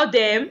was about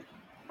them? It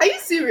Are you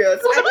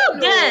serious? was I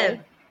didn't about know.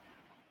 them.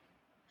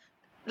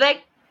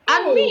 Like,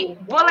 and me,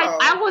 Oh, but like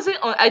I wow. wasn't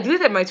on. I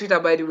deleted my Twitter,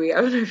 by the way.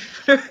 I don't know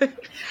if Yeah,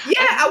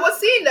 I I deleted- was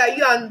seeing that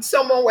you and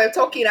someone were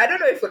talking. I don't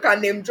know if we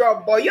can name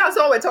drop, but you and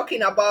someone were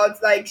talking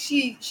about like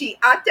she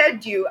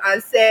added you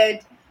and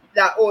said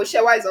that, oh,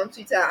 Shewa is on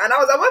Twitter, and I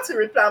was about to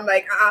reply. I'm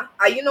like,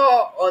 are you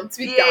not on yeah,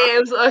 Twitter? it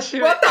was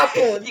Oshun. What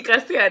happened? You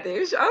can see her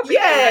there. Shout out to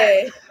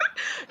Kenya. Yeah.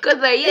 Cause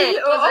like yeah,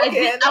 cause Oh,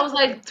 okay, I no was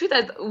problem. like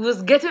Twitter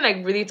was getting like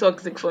really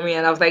toxic for me,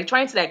 and I was like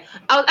trying to like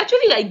I was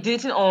actually like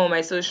deleting all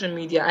my social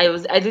media. I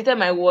deleted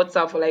my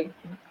WhatsApp for like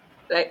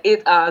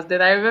 8 hours.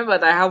 Then I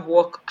remembered I have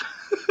work.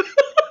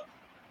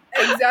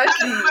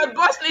 Exactly. My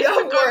boss needs to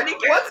Your work.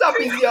 communicate. WhatsApp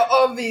is your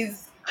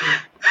office.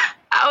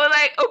 I was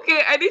like,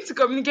 okay, I need to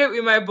communicate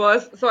with my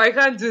boss, so I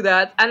can't do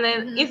that. And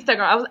then Mm-hmm.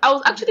 Instagram, I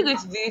was actually Mm-hmm. going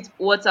to delete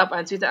WhatsApp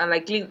and Twitter and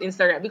like link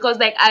Instagram because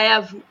like I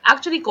have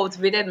actually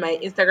cultivated my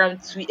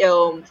Instagram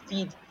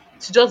feed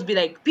to just be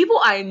like people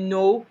I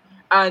know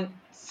and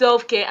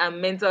self care and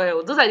mental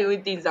health. Those are the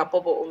only things that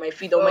pop up on my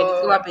feed on my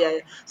Discover Oh,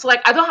 page. So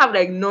like I don't have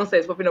like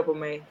nonsense popping up on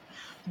my.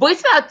 But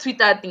it's that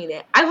Twitter thing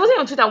there. I wasn't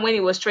on Twitter when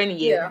it was trending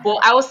yet, yeah. but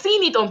I was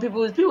seeing it on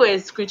people were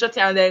screenshotting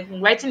and then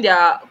writing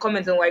their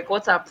comments on like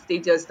WhatsApp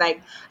status,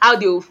 like how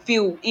they will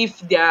feel if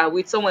they are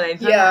with someone and the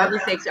person Yeah. having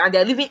sex and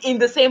they're living in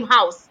the same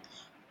house.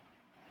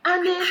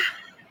 And then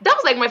that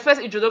was like my first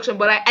introduction,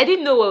 but I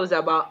didn't know what it was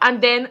about. And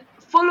then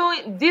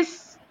following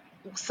this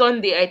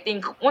Sunday, I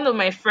think one of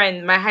my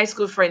friends, my high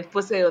school friend,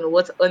 posted on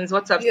his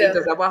WhatsApp Yeah.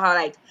 status about how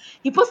like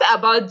he posted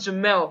about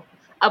Jamel,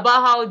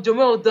 about how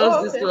Jamel does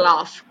Oh, this okay.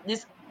 laugh,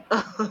 this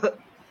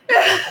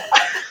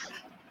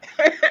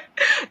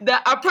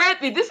that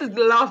apparently this is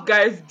the laugh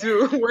guys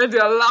do when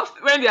they're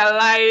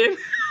lying.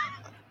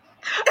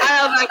 And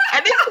I was like, I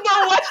need to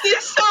go watch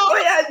this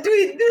Oh yeah, do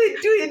it, do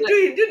it, do it, do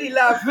it, do the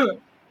laugh.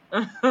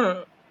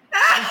 show.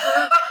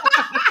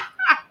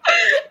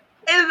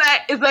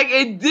 It's like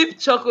a deep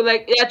chuckle.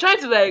 Like you're trying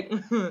to like,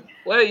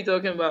 what are you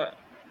talking about?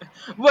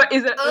 But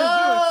it's a,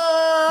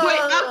 but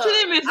it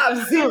actually I've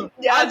means seen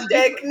how their did you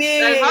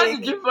like how did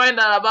technique. you find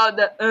out about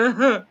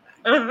that?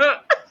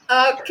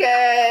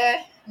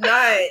 Okay,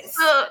 nice.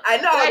 So I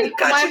know I'll like be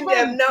my catching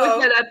them friend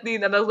posted now. that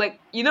thing and I was like,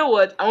 you know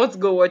what? I want to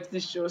go watch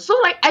this show. So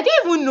like I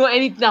didn't even know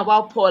anything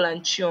about Paul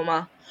and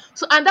Chioma.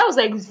 So and that was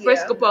like the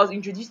first Yeah. couple I was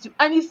introduced to.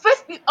 And the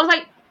first thing I was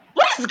like,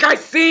 what is this guy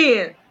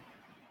saying?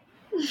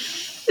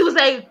 It was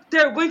like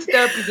they're going to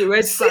therapy is a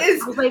red flag. I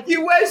Sis, was like,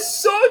 you were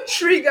so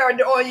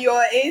triggered on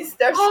your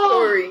Insta oh,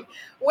 story.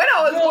 When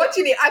I was bro,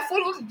 watching it, I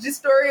followed the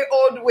story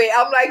all the way.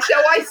 I'm like,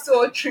 Shawa is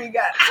so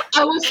triggered.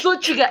 I was so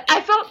triggered.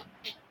 I felt,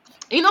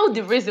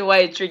 the reason why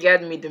it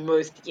triggered me the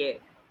most, yeah,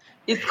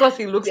 is because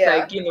he looks Yeah.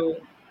 like,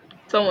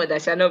 someone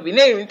that shall not be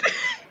named.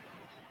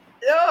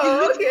 He Oh,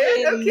 looks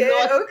okay, a okay,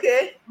 lot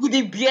okay. with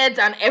the beard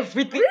and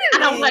everything.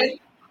 And I was like,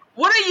 Really?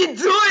 what are you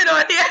doing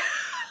on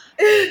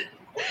here?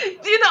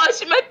 Do you know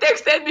she might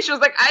texted me? She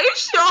was like, are you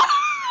sure?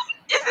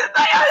 Is this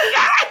not your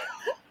guy?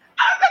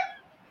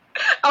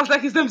 I was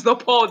like, his name's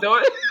not Paul,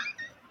 though.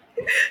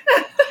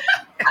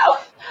 I,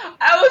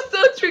 I was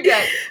so triggered.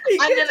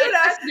 In And case then so I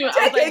that texted him, I was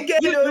check like, again,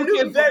 you oh, UK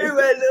look very boys.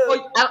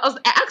 well. Oh,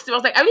 I asked him, I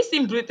was like, have you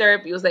seen Blue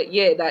Therapy? He was like,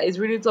 yeah, that is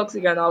really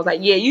toxic. And I was like,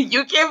 yeah, you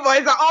UK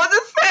boys are all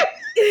the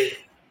same.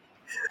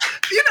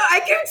 You know, I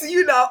came to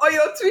you now on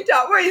your Twitter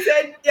where you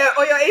said, yeah,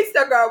 on your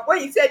Instagram where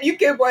you said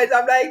UK boys.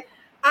 I'm like,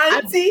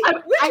 I, Auntie,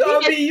 which I one didn't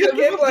of get, the I UK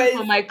removed him from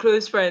boys? my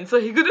close friends, so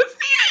he couldn't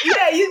see.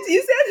 Yeah,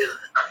 you said,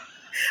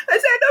 I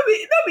said,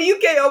 no be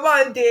UK your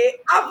man day.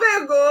 I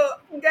better go,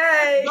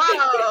 guy.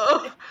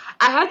 Wow.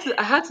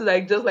 I had to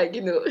like just like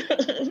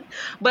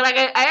but like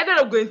I ended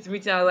up going to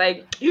meet him. I was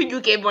like, you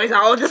UK boys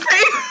are all the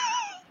same.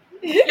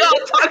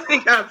 You're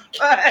toxic as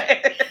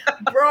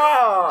fuck.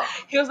 Bro,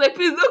 He was like,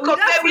 please don't with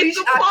that compare me British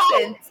to Paul.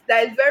 accent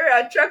that is very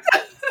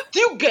attractive. Do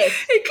you get?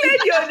 He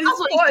cleared you on the That's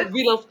what used to spot.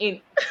 reel us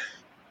in.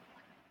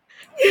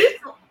 He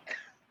used to,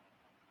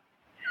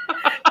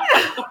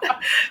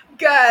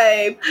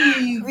 Guy,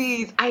 please.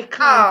 please, I can't.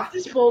 Ah,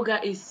 This Paul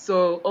guy is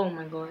so, oh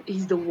my god,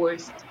 he's the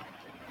worst.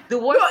 The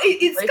no, worst,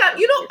 it's worst can of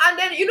you the know, worst. and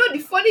then the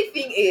funny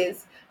thing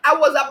is, I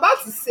was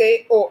about to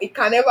say, oh, it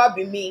can never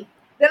be me.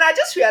 Then I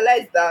just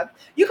realized that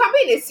you can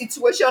be in a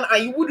situation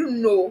and you wouldn't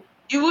know,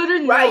 You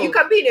wouldn't right? You know.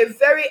 can be in a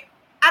very,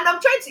 and I'm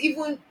trying to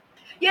even,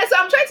 yes,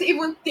 I'm trying to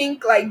even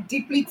think like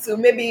deeply to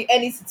maybe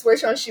any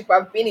situationship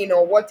I've been in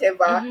or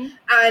whatever, Mm-hmm.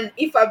 and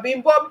if I've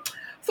been, but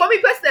for me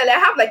personally, I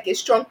have like a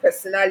strong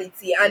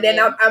personality, and then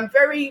Yeah. I'm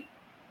very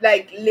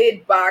like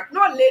laid back,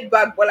 not laid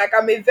back, but like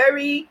I'm a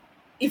very,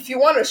 if you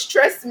want to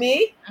stress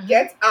me, Mm-hmm.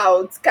 get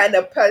out kind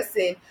of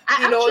person,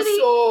 I actually,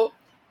 so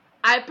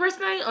I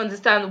personally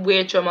understand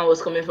where trauma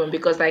was coming from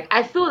because, like,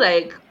 I feel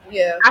like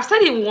yeah, I've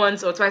said it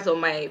once or twice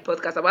on my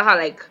podcast about how,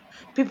 like,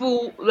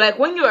 people, like,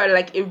 when you are,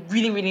 like, a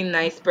really, really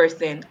nice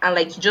person and,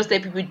 like, you just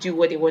let people do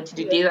what they want to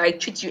do, yeah, they, like,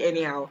 treat you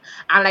anyhow.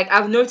 And, like,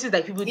 I've noticed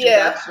that people do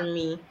that yeah, to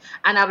me.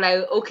 And I'm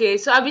like, okay,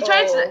 so I've been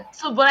trying to, oh,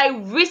 so, but,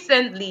 like,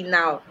 recently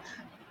now,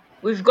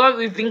 we've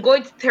been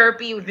going to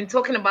therapy, we've been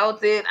talking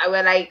about it, and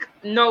we're like,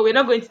 no, we're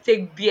not going to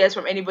take BS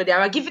from anybody.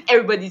 I'm giving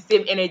everybody the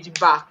same energy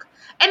back.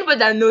 Anybody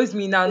that knows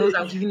me now knows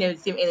I'm giving them the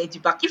same energy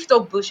back. If you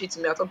talk bullshit to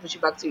me, I'll talk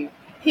bullshit back to you.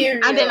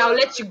 And then I'll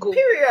period, let you go.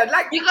 period.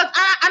 Like, Because and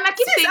I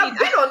keep since saying I've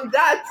been it. on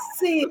that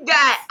scene,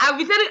 Guy, I'll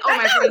be telling all like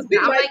my that friends has now. been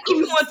I'm my like, if you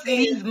cruise want to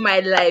since. live my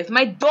life,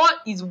 my door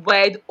is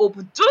wide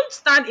open. Don't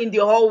stand in the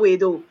hallway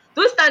though.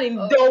 Don't stand in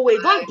the Oh doorway.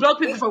 my Don't block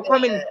people from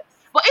coming. goodness.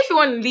 But if you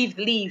want to leave,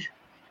 leave.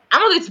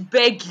 I'm not going to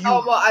beg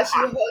Oh, you. well, I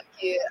should hug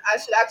you. I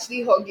should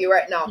actually hug you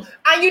right now.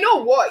 And you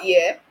know what,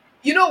 yeah?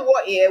 You know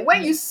what, yeah?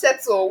 When you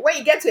settle, when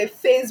you get to a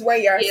phase where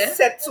you're Yeah.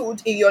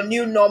 settled in your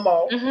new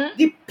normal, Mm-hmm.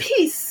 the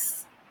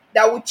peace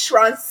that will And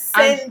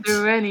transcend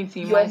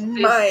serenity, your my sister.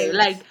 mind.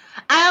 Like,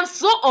 I am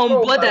so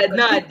Oh my unbothered god, the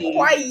nowadays.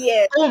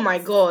 quiet. Oh my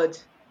god.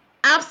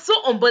 I'm so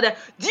unbothered.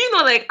 Do you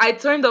know, like, I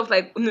turned off,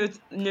 like,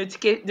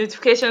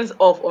 notifications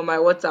off on my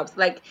WhatsApps.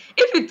 Like,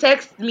 if you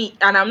text me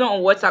and I'm not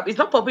on WhatsApp, it's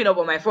not popping up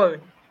on my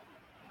phone.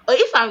 Or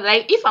if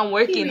I'm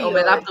working on my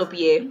Period. laptop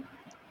here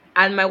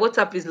and my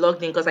WhatsApp is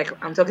logged in because, like,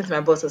 I'm talking to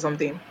my boss or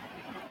something,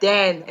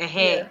 then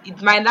Yeah.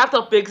 my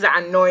laptop makes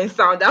that annoying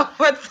sound, that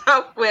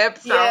WhatsApp web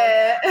sound.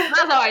 Yeah.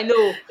 That's how I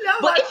know. Now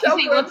But my if you say top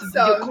you want web to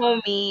video sound.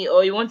 call me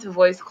or you want to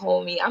voice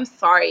call me, I'm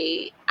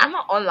sorry. I'm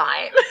not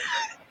online.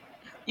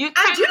 You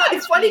And you know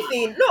cannot the funny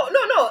actually. thing?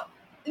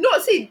 No.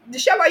 See, the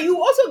shower, you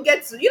also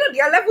get to,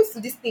 there are levels to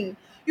this thing.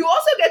 You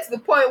also get to the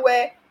point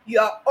where you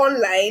are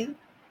online.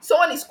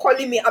 Someone is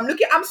calling me. I'm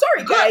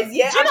sorry, God, guys.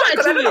 Yeah, do you I'm know sorry what I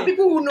because I do know that it?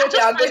 people who I know me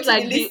just are press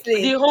going to be like the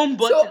listening. home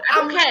button. So I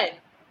don't care.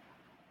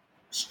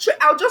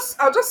 I'll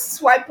just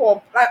swipe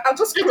up. Like, I'll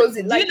just close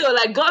it. Do you Like, know,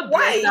 like, God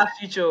bless why? that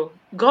feature.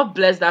 God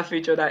bless that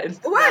feature that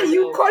Why are that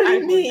you calling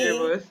iPhone gave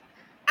me? us.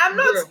 I'm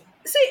not. Girl,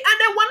 See, and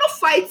then we're not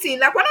fighting.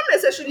 Like, we're not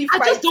necessarily I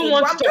just don't fighting,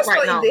 want but to I'm talk just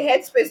right not in the now.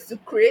 headspace to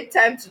create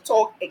time to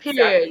talk Period.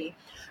 exactly.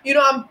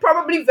 I'm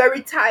probably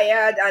very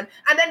tired, and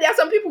then there are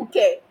some people who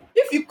care.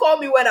 If you call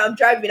me when I'm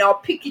driving, I'll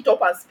pick it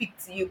up and speak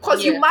to you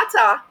because you Yeah.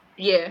 matter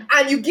Yeah.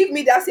 and you give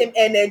me that same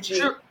energy.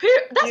 True.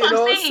 That's what I'm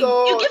saying. You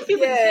So give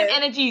people the same yeah,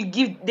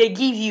 energy they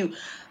give you.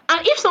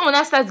 And if someone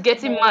else starts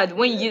getting no, mad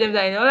when you give them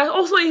that, like,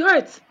 also it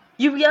hurts.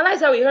 You realize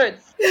how it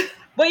hurts.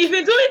 But you've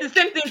been doing the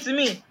same thing to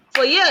me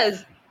for years.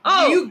 do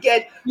Oh, you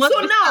get? So must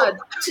be sad. now,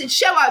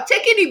 Shewa,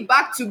 taking it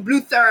back to blue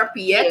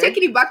therapy, yeah, Yeah.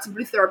 taking it back to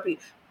blue therapy.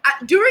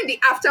 During the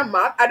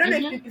aftermath, I don't know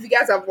Mm-hmm. if you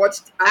guys have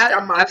watched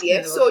aftermath, I've yeah.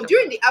 seen the So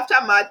during aftermath. the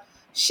aftermath,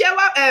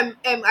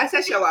 Shewa, I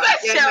said Shewa,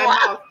 yeah, in my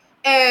Shower. mouth.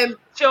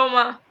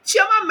 Chioma.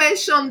 Chioma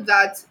mentioned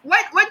that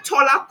when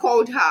Tola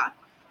called her, I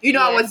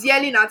Yeah. was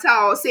yelling at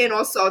her or saying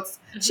all sorts.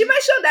 She Mm-hmm.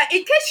 mentioned that in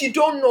case you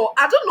don't know,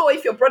 I don't know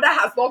if your brother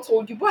has not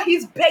told you, but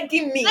he's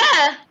begging me.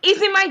 Yeah.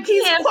 It's in my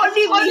He's DMs. He's calling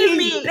me. calling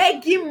He's me.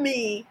 begging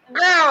me.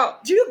 Girl.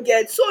 Do you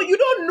get? So you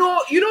don't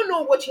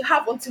know what you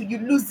have until you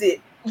lose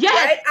it, Yes.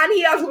 right? And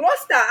he has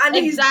lost her and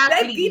he's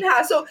begging Exactly.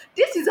 her. So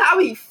this is how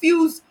he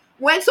feels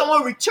when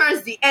someone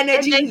returns the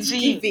energy he's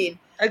Energy. giving.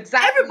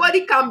 Exactly.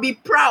 Everybody can be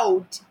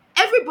proud.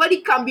 Everybody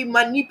can be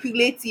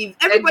manipulative.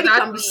 Everybody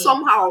can be Exactly.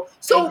 somehow.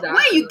 So when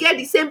you Exactly. get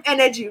the same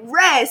energy,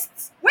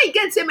 rest. When you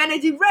get the same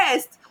energy,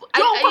 rest.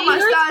 Don't come it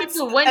and hurts start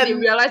people when they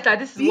realize that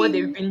this is what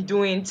they've being been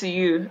doing to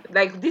you.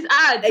 Like this,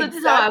 so this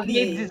is how I've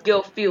made exactly. this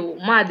girl feel.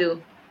 Mad.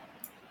 Oh.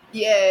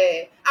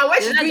 Yeah, and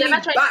when she's They're doing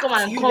not it trying to come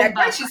back to and you, come like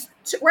when back.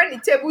 when the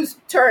tables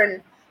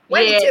turn,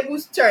 Yeah,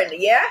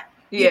 yeah,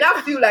 you yeah,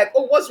 now feel like,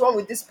 oh, what's wrong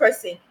with this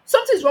person?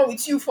 Something's wrong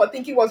with you for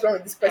thinking what's wrong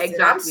with this person.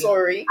 I'm exactly.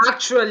 sorry,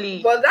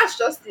 Actually, but that's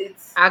just it.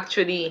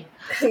 actually.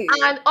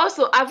 And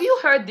also, have you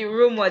heard the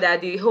rumor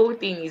that the whole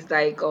thing is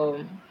like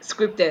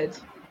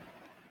scripted?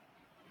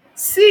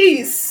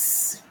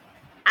 Sis,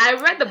 I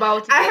read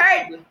about it I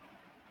heard, yesterday.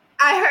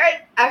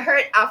 I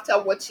heard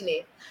after watching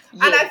it,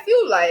 and Yeah. I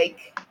feel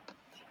like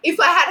if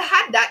I had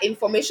had that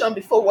information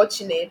before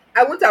watching it,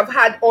 I wouldn't have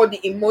had all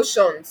the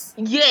emotions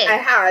I Yeah.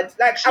 had.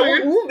 Like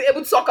True. we won't be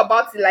able to talk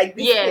about it like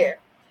this Yeah. here.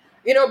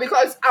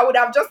 Because I would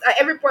have just at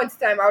every point in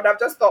time I would have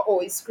just thought, oh,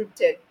 it's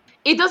scripted.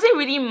 It doesn't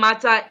really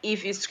matter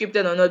if it's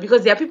scripted or not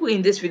because there are people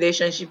in this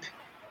relationship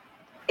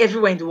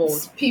everywhere in the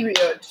It's world.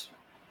 period.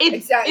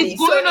 It's Exactly.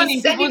 So going on it's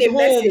in sending people's a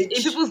homes,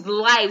 in message. people's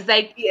lives.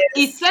 Like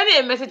it's Yes. sending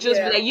a message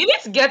just be Yeah. like, you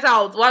need to get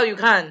out while you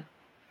can.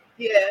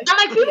 Yeah. And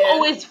like people Yeah.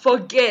 always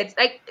forget.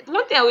 Like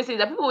one thing I always say is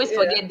that people always Yeah.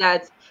 forget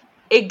that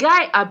a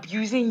guy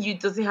abusing you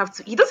doesn't have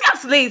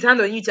to lay his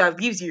hand on you to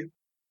abuse you.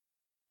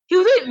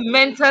 He'll do it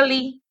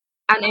mentally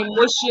and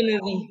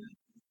emotionally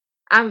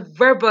and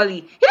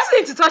verbally. He doesn't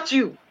need to touch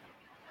you.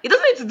 He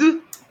doesn't need to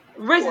do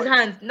Of raise his course.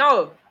 hand.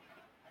 No.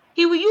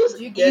 He will use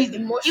Do you get his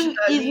emotionally,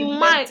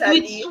 mind. He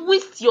mentally? will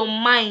twist your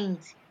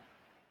mind.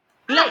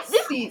 Ah, Like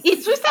this, he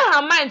sis. twisted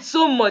her mind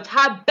so much.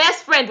 Her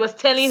best friend was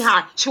telling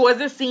her she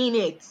wasn't seeing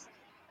it.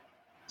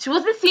 She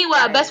wasn't seeing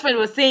what her best Guy. friend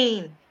was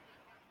saying.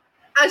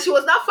 And she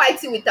was not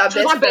fighting with her She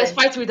was best not best friend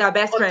fighting with her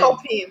best on friend.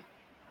 top him.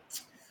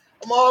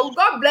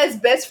 God bless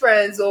best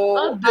friends,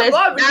 oh, God and bless.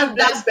 God really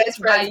That's bless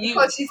best by friends you.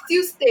 because she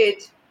still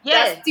stayed.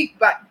 That Yeah, stick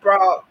by,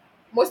 bro.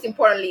 Most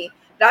importantly,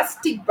 that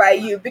stick by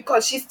you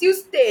because she still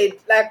stayed.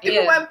 Like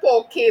even yeah. when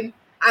Paul came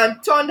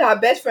and turned her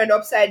best friend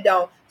upside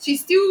down, she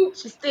still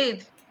She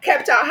stayed.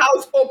 kept her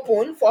house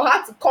open for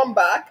her to come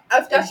back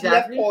after she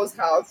left Exactly. Paul's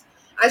house,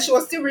 and she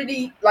was still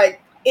really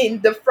like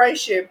in the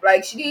friendship.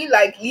 Like she didn't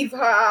like leave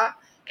her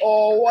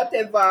or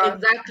whatever.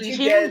 Do Exactly. you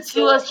get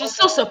so? She's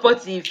so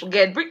supportive.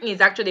 Forget Brittany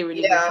is actually a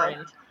really good Yeah,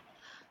 friend.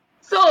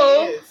 she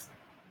So is.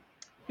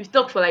 we've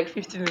talked for like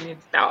 15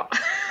 minutes now.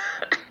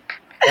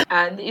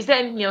 And is there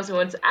anything else you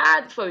want to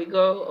add before we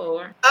go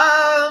or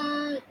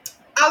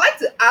I'd like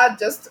to add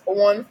just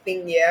one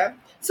thing here.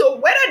 So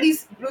whether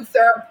this blue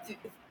therapy,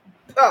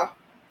 uh,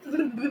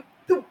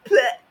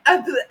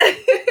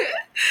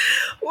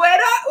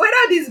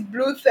 whether this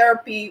blue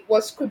therapy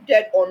was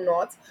scripted or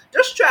not,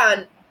 just try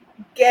and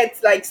get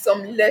like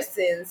some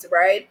lessons,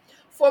 right?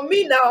 For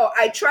me now,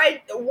 I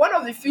tried one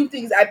of the few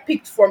things I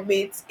picked from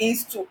it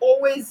is to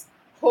always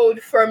hold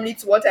firmly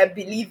to what I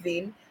believe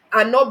in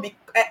and not be,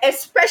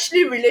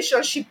 especially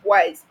relationship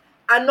wise,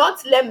 and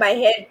not let my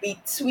head be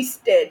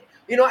twisted.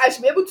 I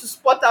should be able to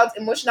spot out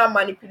emotional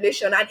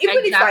manipulation, and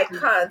even if I exactly?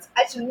 can't,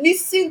 I should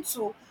listen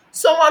to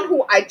someone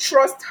who I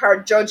trust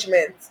her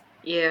judgment.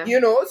 Yeah.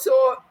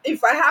 So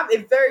if I have a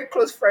very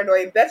close friend or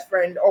a best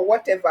friend or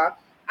whatever,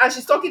 and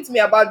she's talking to me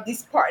about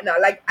this partner,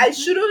 like I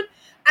should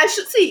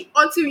see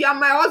until you're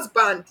my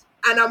husband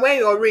and I'm wearing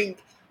your ring.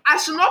 I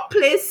should not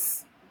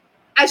place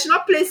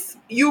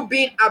you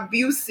being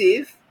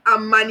abusive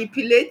and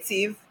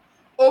manipulative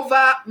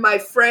over my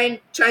friend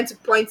trying to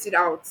point it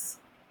out.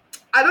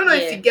 I don't know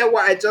if you Yeah. get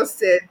what I just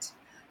said.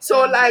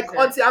 So like 100%.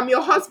 until I'm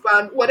your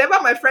husband, whatever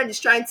my friend is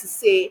trying to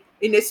say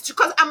in a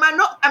because I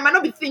might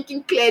not be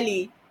thinking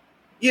clearly,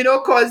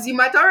 because you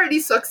might already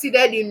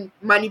succeeded in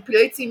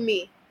manipulating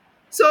me.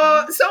 So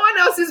Mhm. someone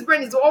else's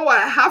brain is all I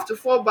have to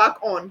fall back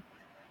on.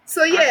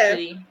 So yeah,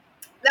 Actually.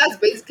 that's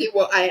basically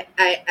what I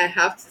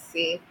have to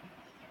say.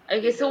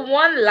 Okay, You so know.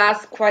 one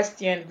last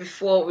question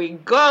before we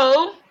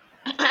go.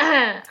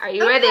 Are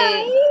you ready?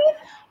 Okay.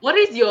 What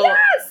is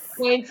your Yes.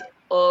 point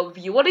of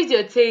view? What is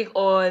your take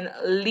on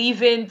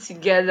living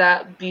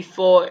together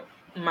before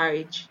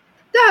marriage?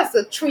 That's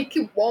a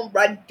tricky one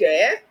right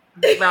there.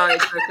 Very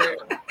tricky.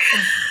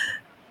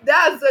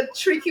 That's a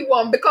tricky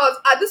one because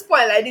at this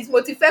point, like this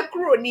motife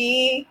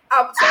ni.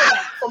 I'm sorry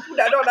for people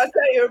that don't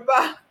understand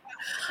Yoruba.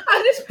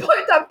 At this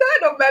point, I'm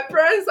tired of my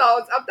parents'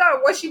 house. I'm tired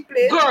of washing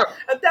plates. Girl,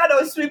 I'm tired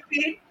of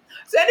sweeping.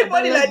 So I don't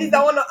anybody let's like this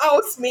that leave. want to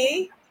oust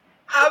me,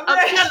 I'm I'm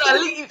trying to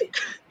ready. leave.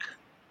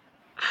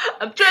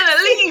 I'm trying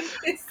to leave.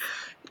 Sis.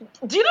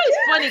 Do you know it's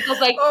funny because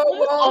like Oh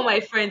almost all well. my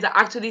friends are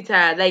actually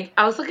tired. Like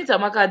I was talking to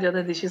Amaka the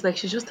other day. She's like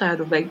she's just tired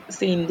of like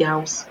staying in the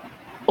house.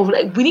 Of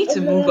like we need Oh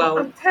to move well.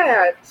 out, I'm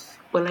tired.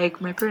 but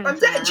like my I'm parents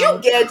tired. are Do you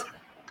around. get?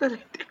 So,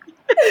 like,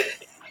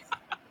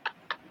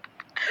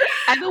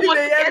 I don't If want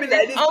they to hear get me this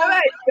like this, when home.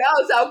 I in your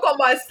house, I'll come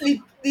and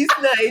sleep this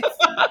night.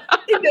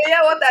 If they hear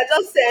what I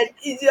just said,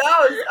 is your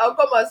house, I'll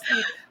come and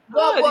sleep.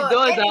 But Oh, the but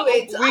doors are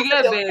anyway, open. to We answer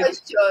get your bed.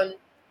 question,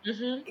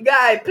 Mm-hmm.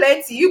 guy,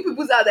 plenty. You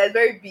people's out there is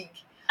very big.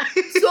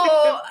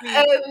 So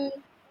Please.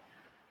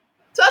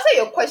 to answer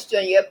your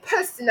question, yeah,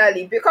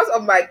 personally, because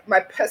of my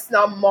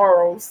personal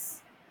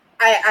morals,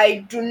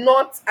 I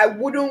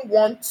wouldn't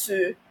want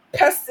to.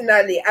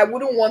 personally, I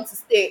wouldn't want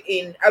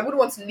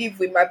to live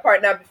with my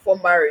partner before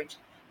marriage.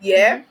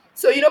 Yeah. Mm-hmm.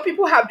 So,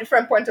 people have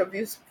different point of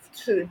views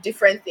to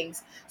different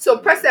things. So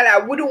Yeah. personally, I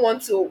wouldn't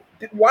want to.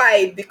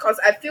 Why? Because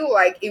I feel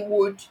like it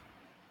would,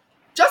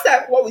 just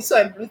like what we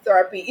saw in blue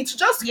therapy, it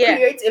just Yeah.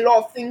 creates a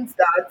lot of things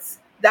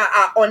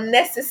that are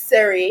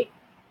unnecessary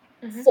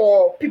Mm-hmm.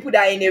 for people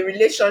that are in a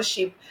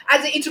relationship.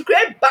 As in, it will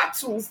create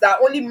battles that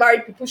only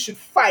married people should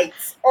fight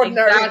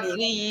ordinarily.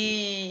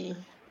 Exactly.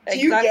 Do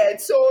you Exactly.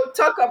 get? So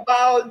talk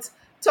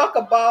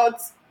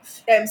about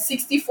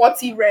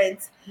 60-40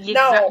 rent. Exactly.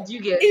 Now, Do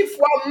you get? if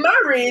we're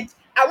married,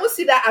 I won't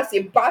see that as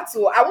a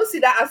battle. I won't see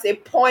that as a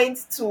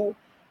point to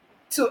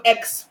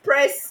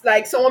express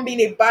like someone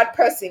being a bad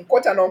person,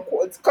 quote and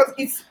unquote, because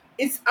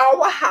it's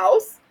our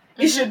house.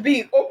 It Mm-hmm. should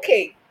be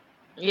okay.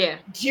 Yeah.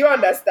 Do you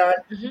understand?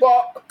 Mm-hmm.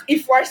 But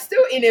if we're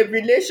still in a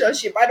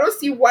relationship, I don't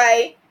see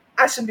why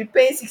I should be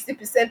paying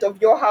 60%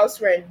 of your house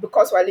rent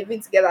because we're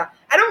living together.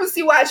 I don't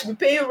see why I should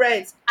be paying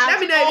rent. At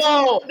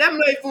all. Let me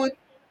not even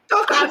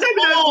talk. Let At me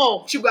not even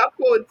all.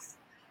 sugarcoat.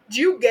 Do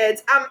you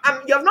get?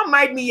 You have not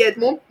married me yet.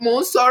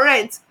 Mon so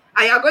rent,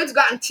 and you're going to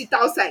go and cheat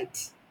outside.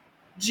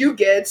 Do you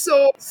get?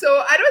 So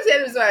I don't see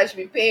any reason why I should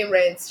be paying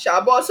rent,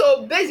 sha. But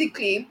so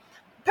basically,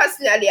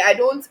 personally, I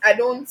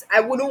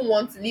wouldn't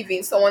want to live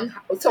in someone's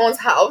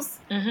house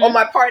or Mm-hmm.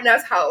 my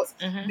partner's house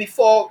Mm-hmm.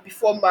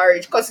 before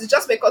marriage, because it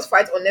just make us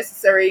fight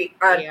unnecessary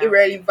and Yeah.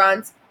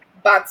 irrelevant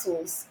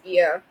battles.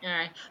 Yeah.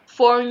 Alright.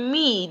 For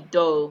me,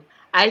 though,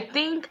 I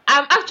think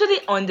I'm actually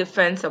on the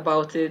fence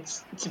about it,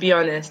 to be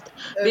honest.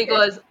 Okay.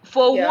 Because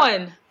for Yeah.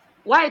 one,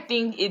 why I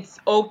think it's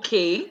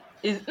okay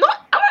is not,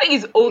 I don't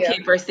think it's Yeah.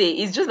 okay per se.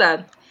 It's just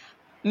that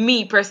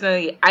me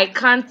personally, I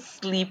can't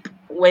sleep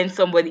when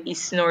somebody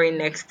is snoring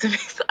next to me.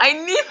 So I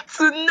need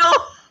to know.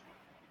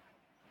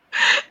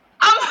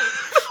 I'm,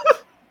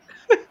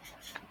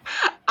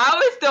 I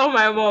always tell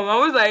my mom, I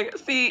was like,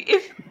 see,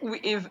 if we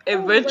if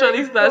Oh my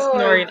eventually start god.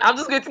 snoring, I'm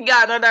just going to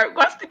get another,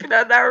 go and sleep in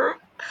another room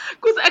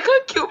because I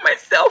can't kill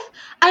myself.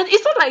 And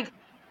it's not like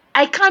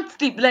I can't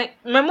sleep. Like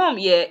my mom,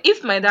 yeah,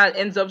 if my dad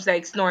ends up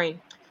like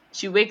snoring,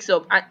 she wakes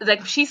up and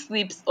like she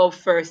sleeps off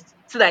first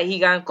so that he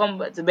can come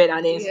back to bed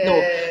and then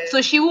snore. Yeah.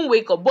 So she won't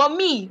wake up. But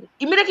me,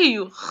 immediately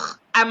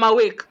I'm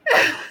awake.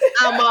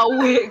 I'm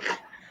awake.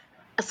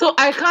 So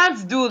I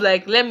can't do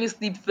like let me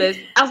sleep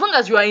first. As long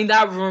as you are in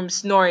that room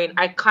snoring,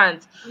 I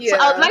can't. So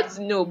I would Yeah. like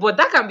to know, but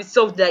that can be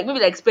solved like maybe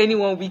like spending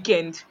one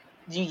weekend.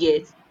 Do you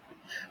get?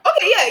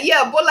 Okay. Yeah.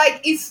 Yeah. But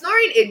like, is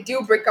snoring a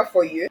deal breaker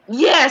for you?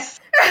 Yes,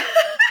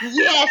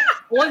 yes,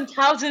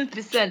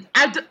 1000%.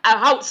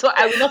 How so?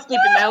 I will not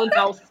sleep in my own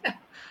house.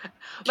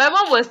 My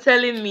mom was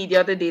telling me the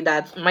other day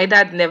that my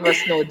dad never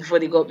snored before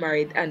they got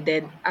married, and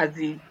then as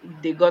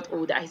they got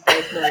older, I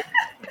started snoring,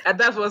 and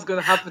that's what's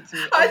gonna happen to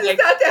me. I'm As you like,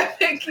 started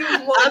making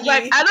I was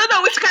like, money. I don't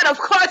know which kind of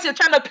course you're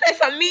trying to place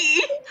on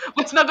me,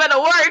 but it's not gonna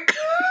work.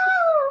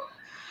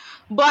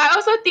 But I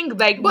also think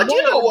like But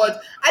you more know of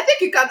what? I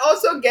think you can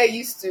also get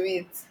used to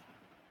it.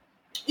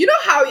 You know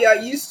how you're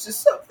used to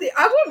something.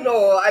 I don't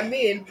know. I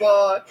mean,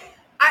 but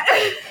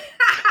I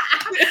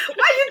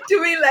why are you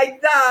doing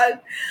like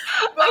that?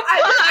 But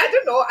I I can't.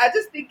 don't know. I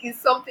just think it's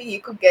something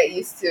you could get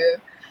used to.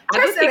 I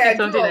don't Personally, think I it's do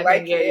something not I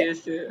can like get it,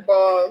 used to.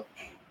 but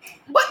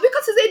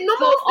because it's a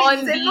So normal thing,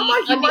 it's a normal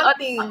on the human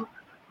thing.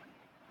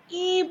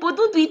 but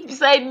don't do it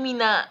beside me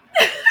now.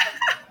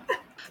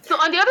 So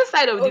on the other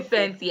side of the Okay.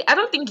 fence, yeah, I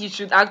don't think you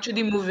should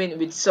actually move in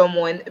with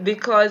someone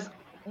because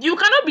you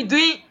cannot be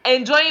doing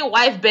enjoying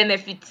wife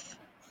benefits.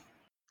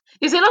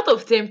 There's a lot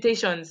of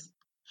temptations.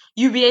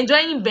 You'll be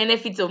enjoying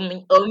benefits of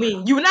me.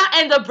 You will not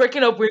end up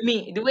breaking up with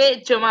me the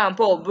way Choma and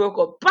Paul broke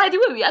up. By the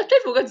way, we actually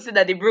forgot to say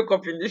that they broke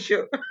up in the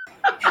show.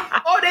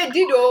 Oh, they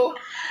did, oh.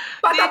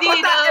 They Pata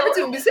did, pata,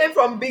 everything will be same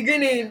from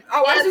beginning.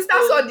 Our yes, sister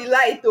saw so the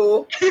light,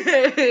 oh.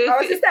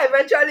 Our sister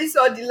eventually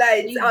saw the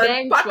light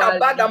and pack her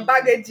bag and eventually.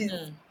 baggages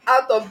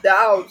out of the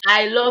house.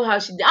 I love how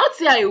she did. I would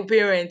say how you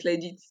parent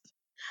legit.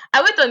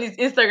 I went on his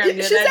Instagram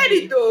the She other said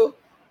it day. though.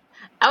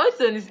 I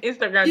went on his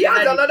Instagram He the has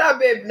other day. another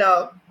babe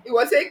now. It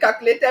was a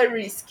calculated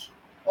risk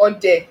on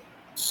there.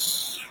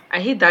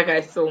 I hate that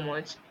guy so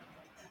much.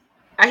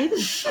 I hate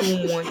him so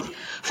much.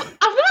 So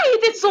I've never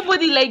hated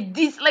somebody like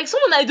this, like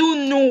someone I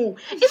don't know.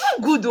 It's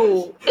not good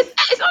though.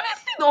 It's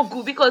honestly not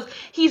good because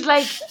he's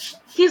like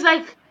he's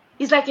like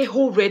a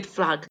whole red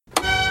flag.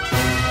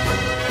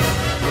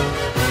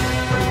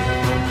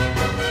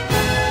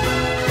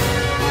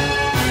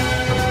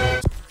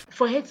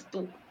 For head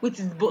to with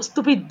his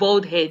stupid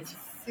bald head.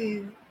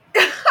 See.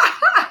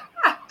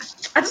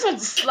 I just want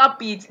to slap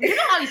it. You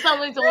know how you sound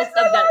when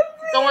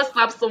someone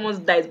slaps someone's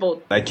dice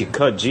bald. Like you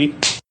cut, G.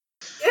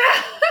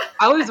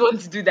 I always want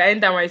to do that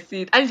anytime I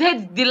see it. And he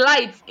had the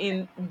light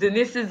in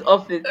Denise's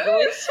office. They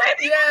were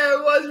shining. Yeah,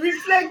 it was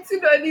reflecting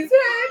on his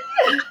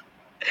head.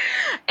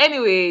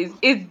 Anyways,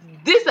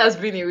 this has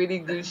been a really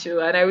good show,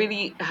 and I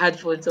really had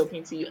fun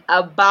talking to you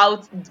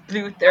about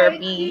blue I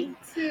did therapy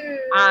too.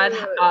 and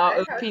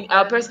I had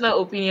our fun.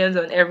 personal opinions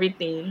on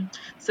everything.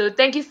 So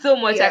thank you so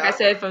much, like I Yeah.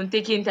 said, for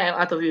taking time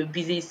out of your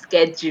busy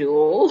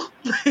schedule.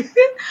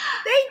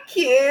 Thank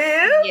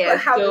you for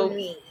Yes, having so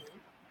me.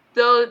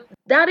 So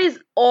that is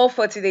all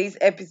for today's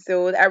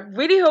episode. I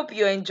really hope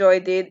you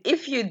enjoyed it.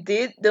 If you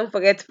did, don't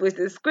forget to post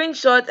a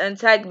screenshot and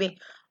tag me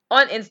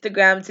on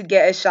Instagram to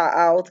get a shout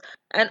out,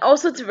 and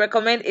also to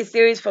recommend a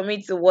series for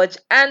me to watch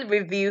and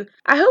review.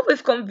 I hope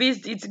we've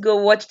convinced you to go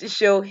watch the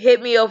show.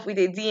 Hit me up with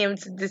a DM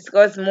to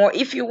discuss more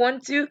if you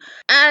want to.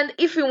 And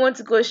if you want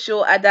to go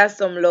show Ada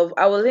some love,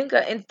 I will link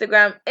her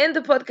Instagram in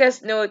the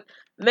podcast note.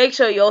 Make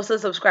sure you also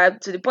subscribe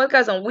to the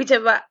podcast on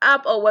whichever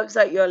app or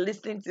website you're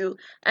listening to.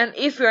 And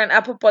if you're an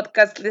Apple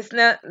Podcast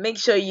listener, make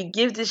sure you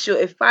give this show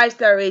a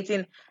 5-star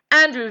rating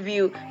and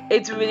review.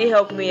 It really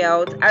helped me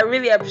out. I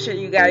really appreciate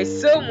you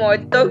guys so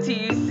much. Talk to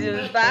you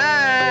soon.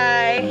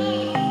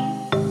 Bye.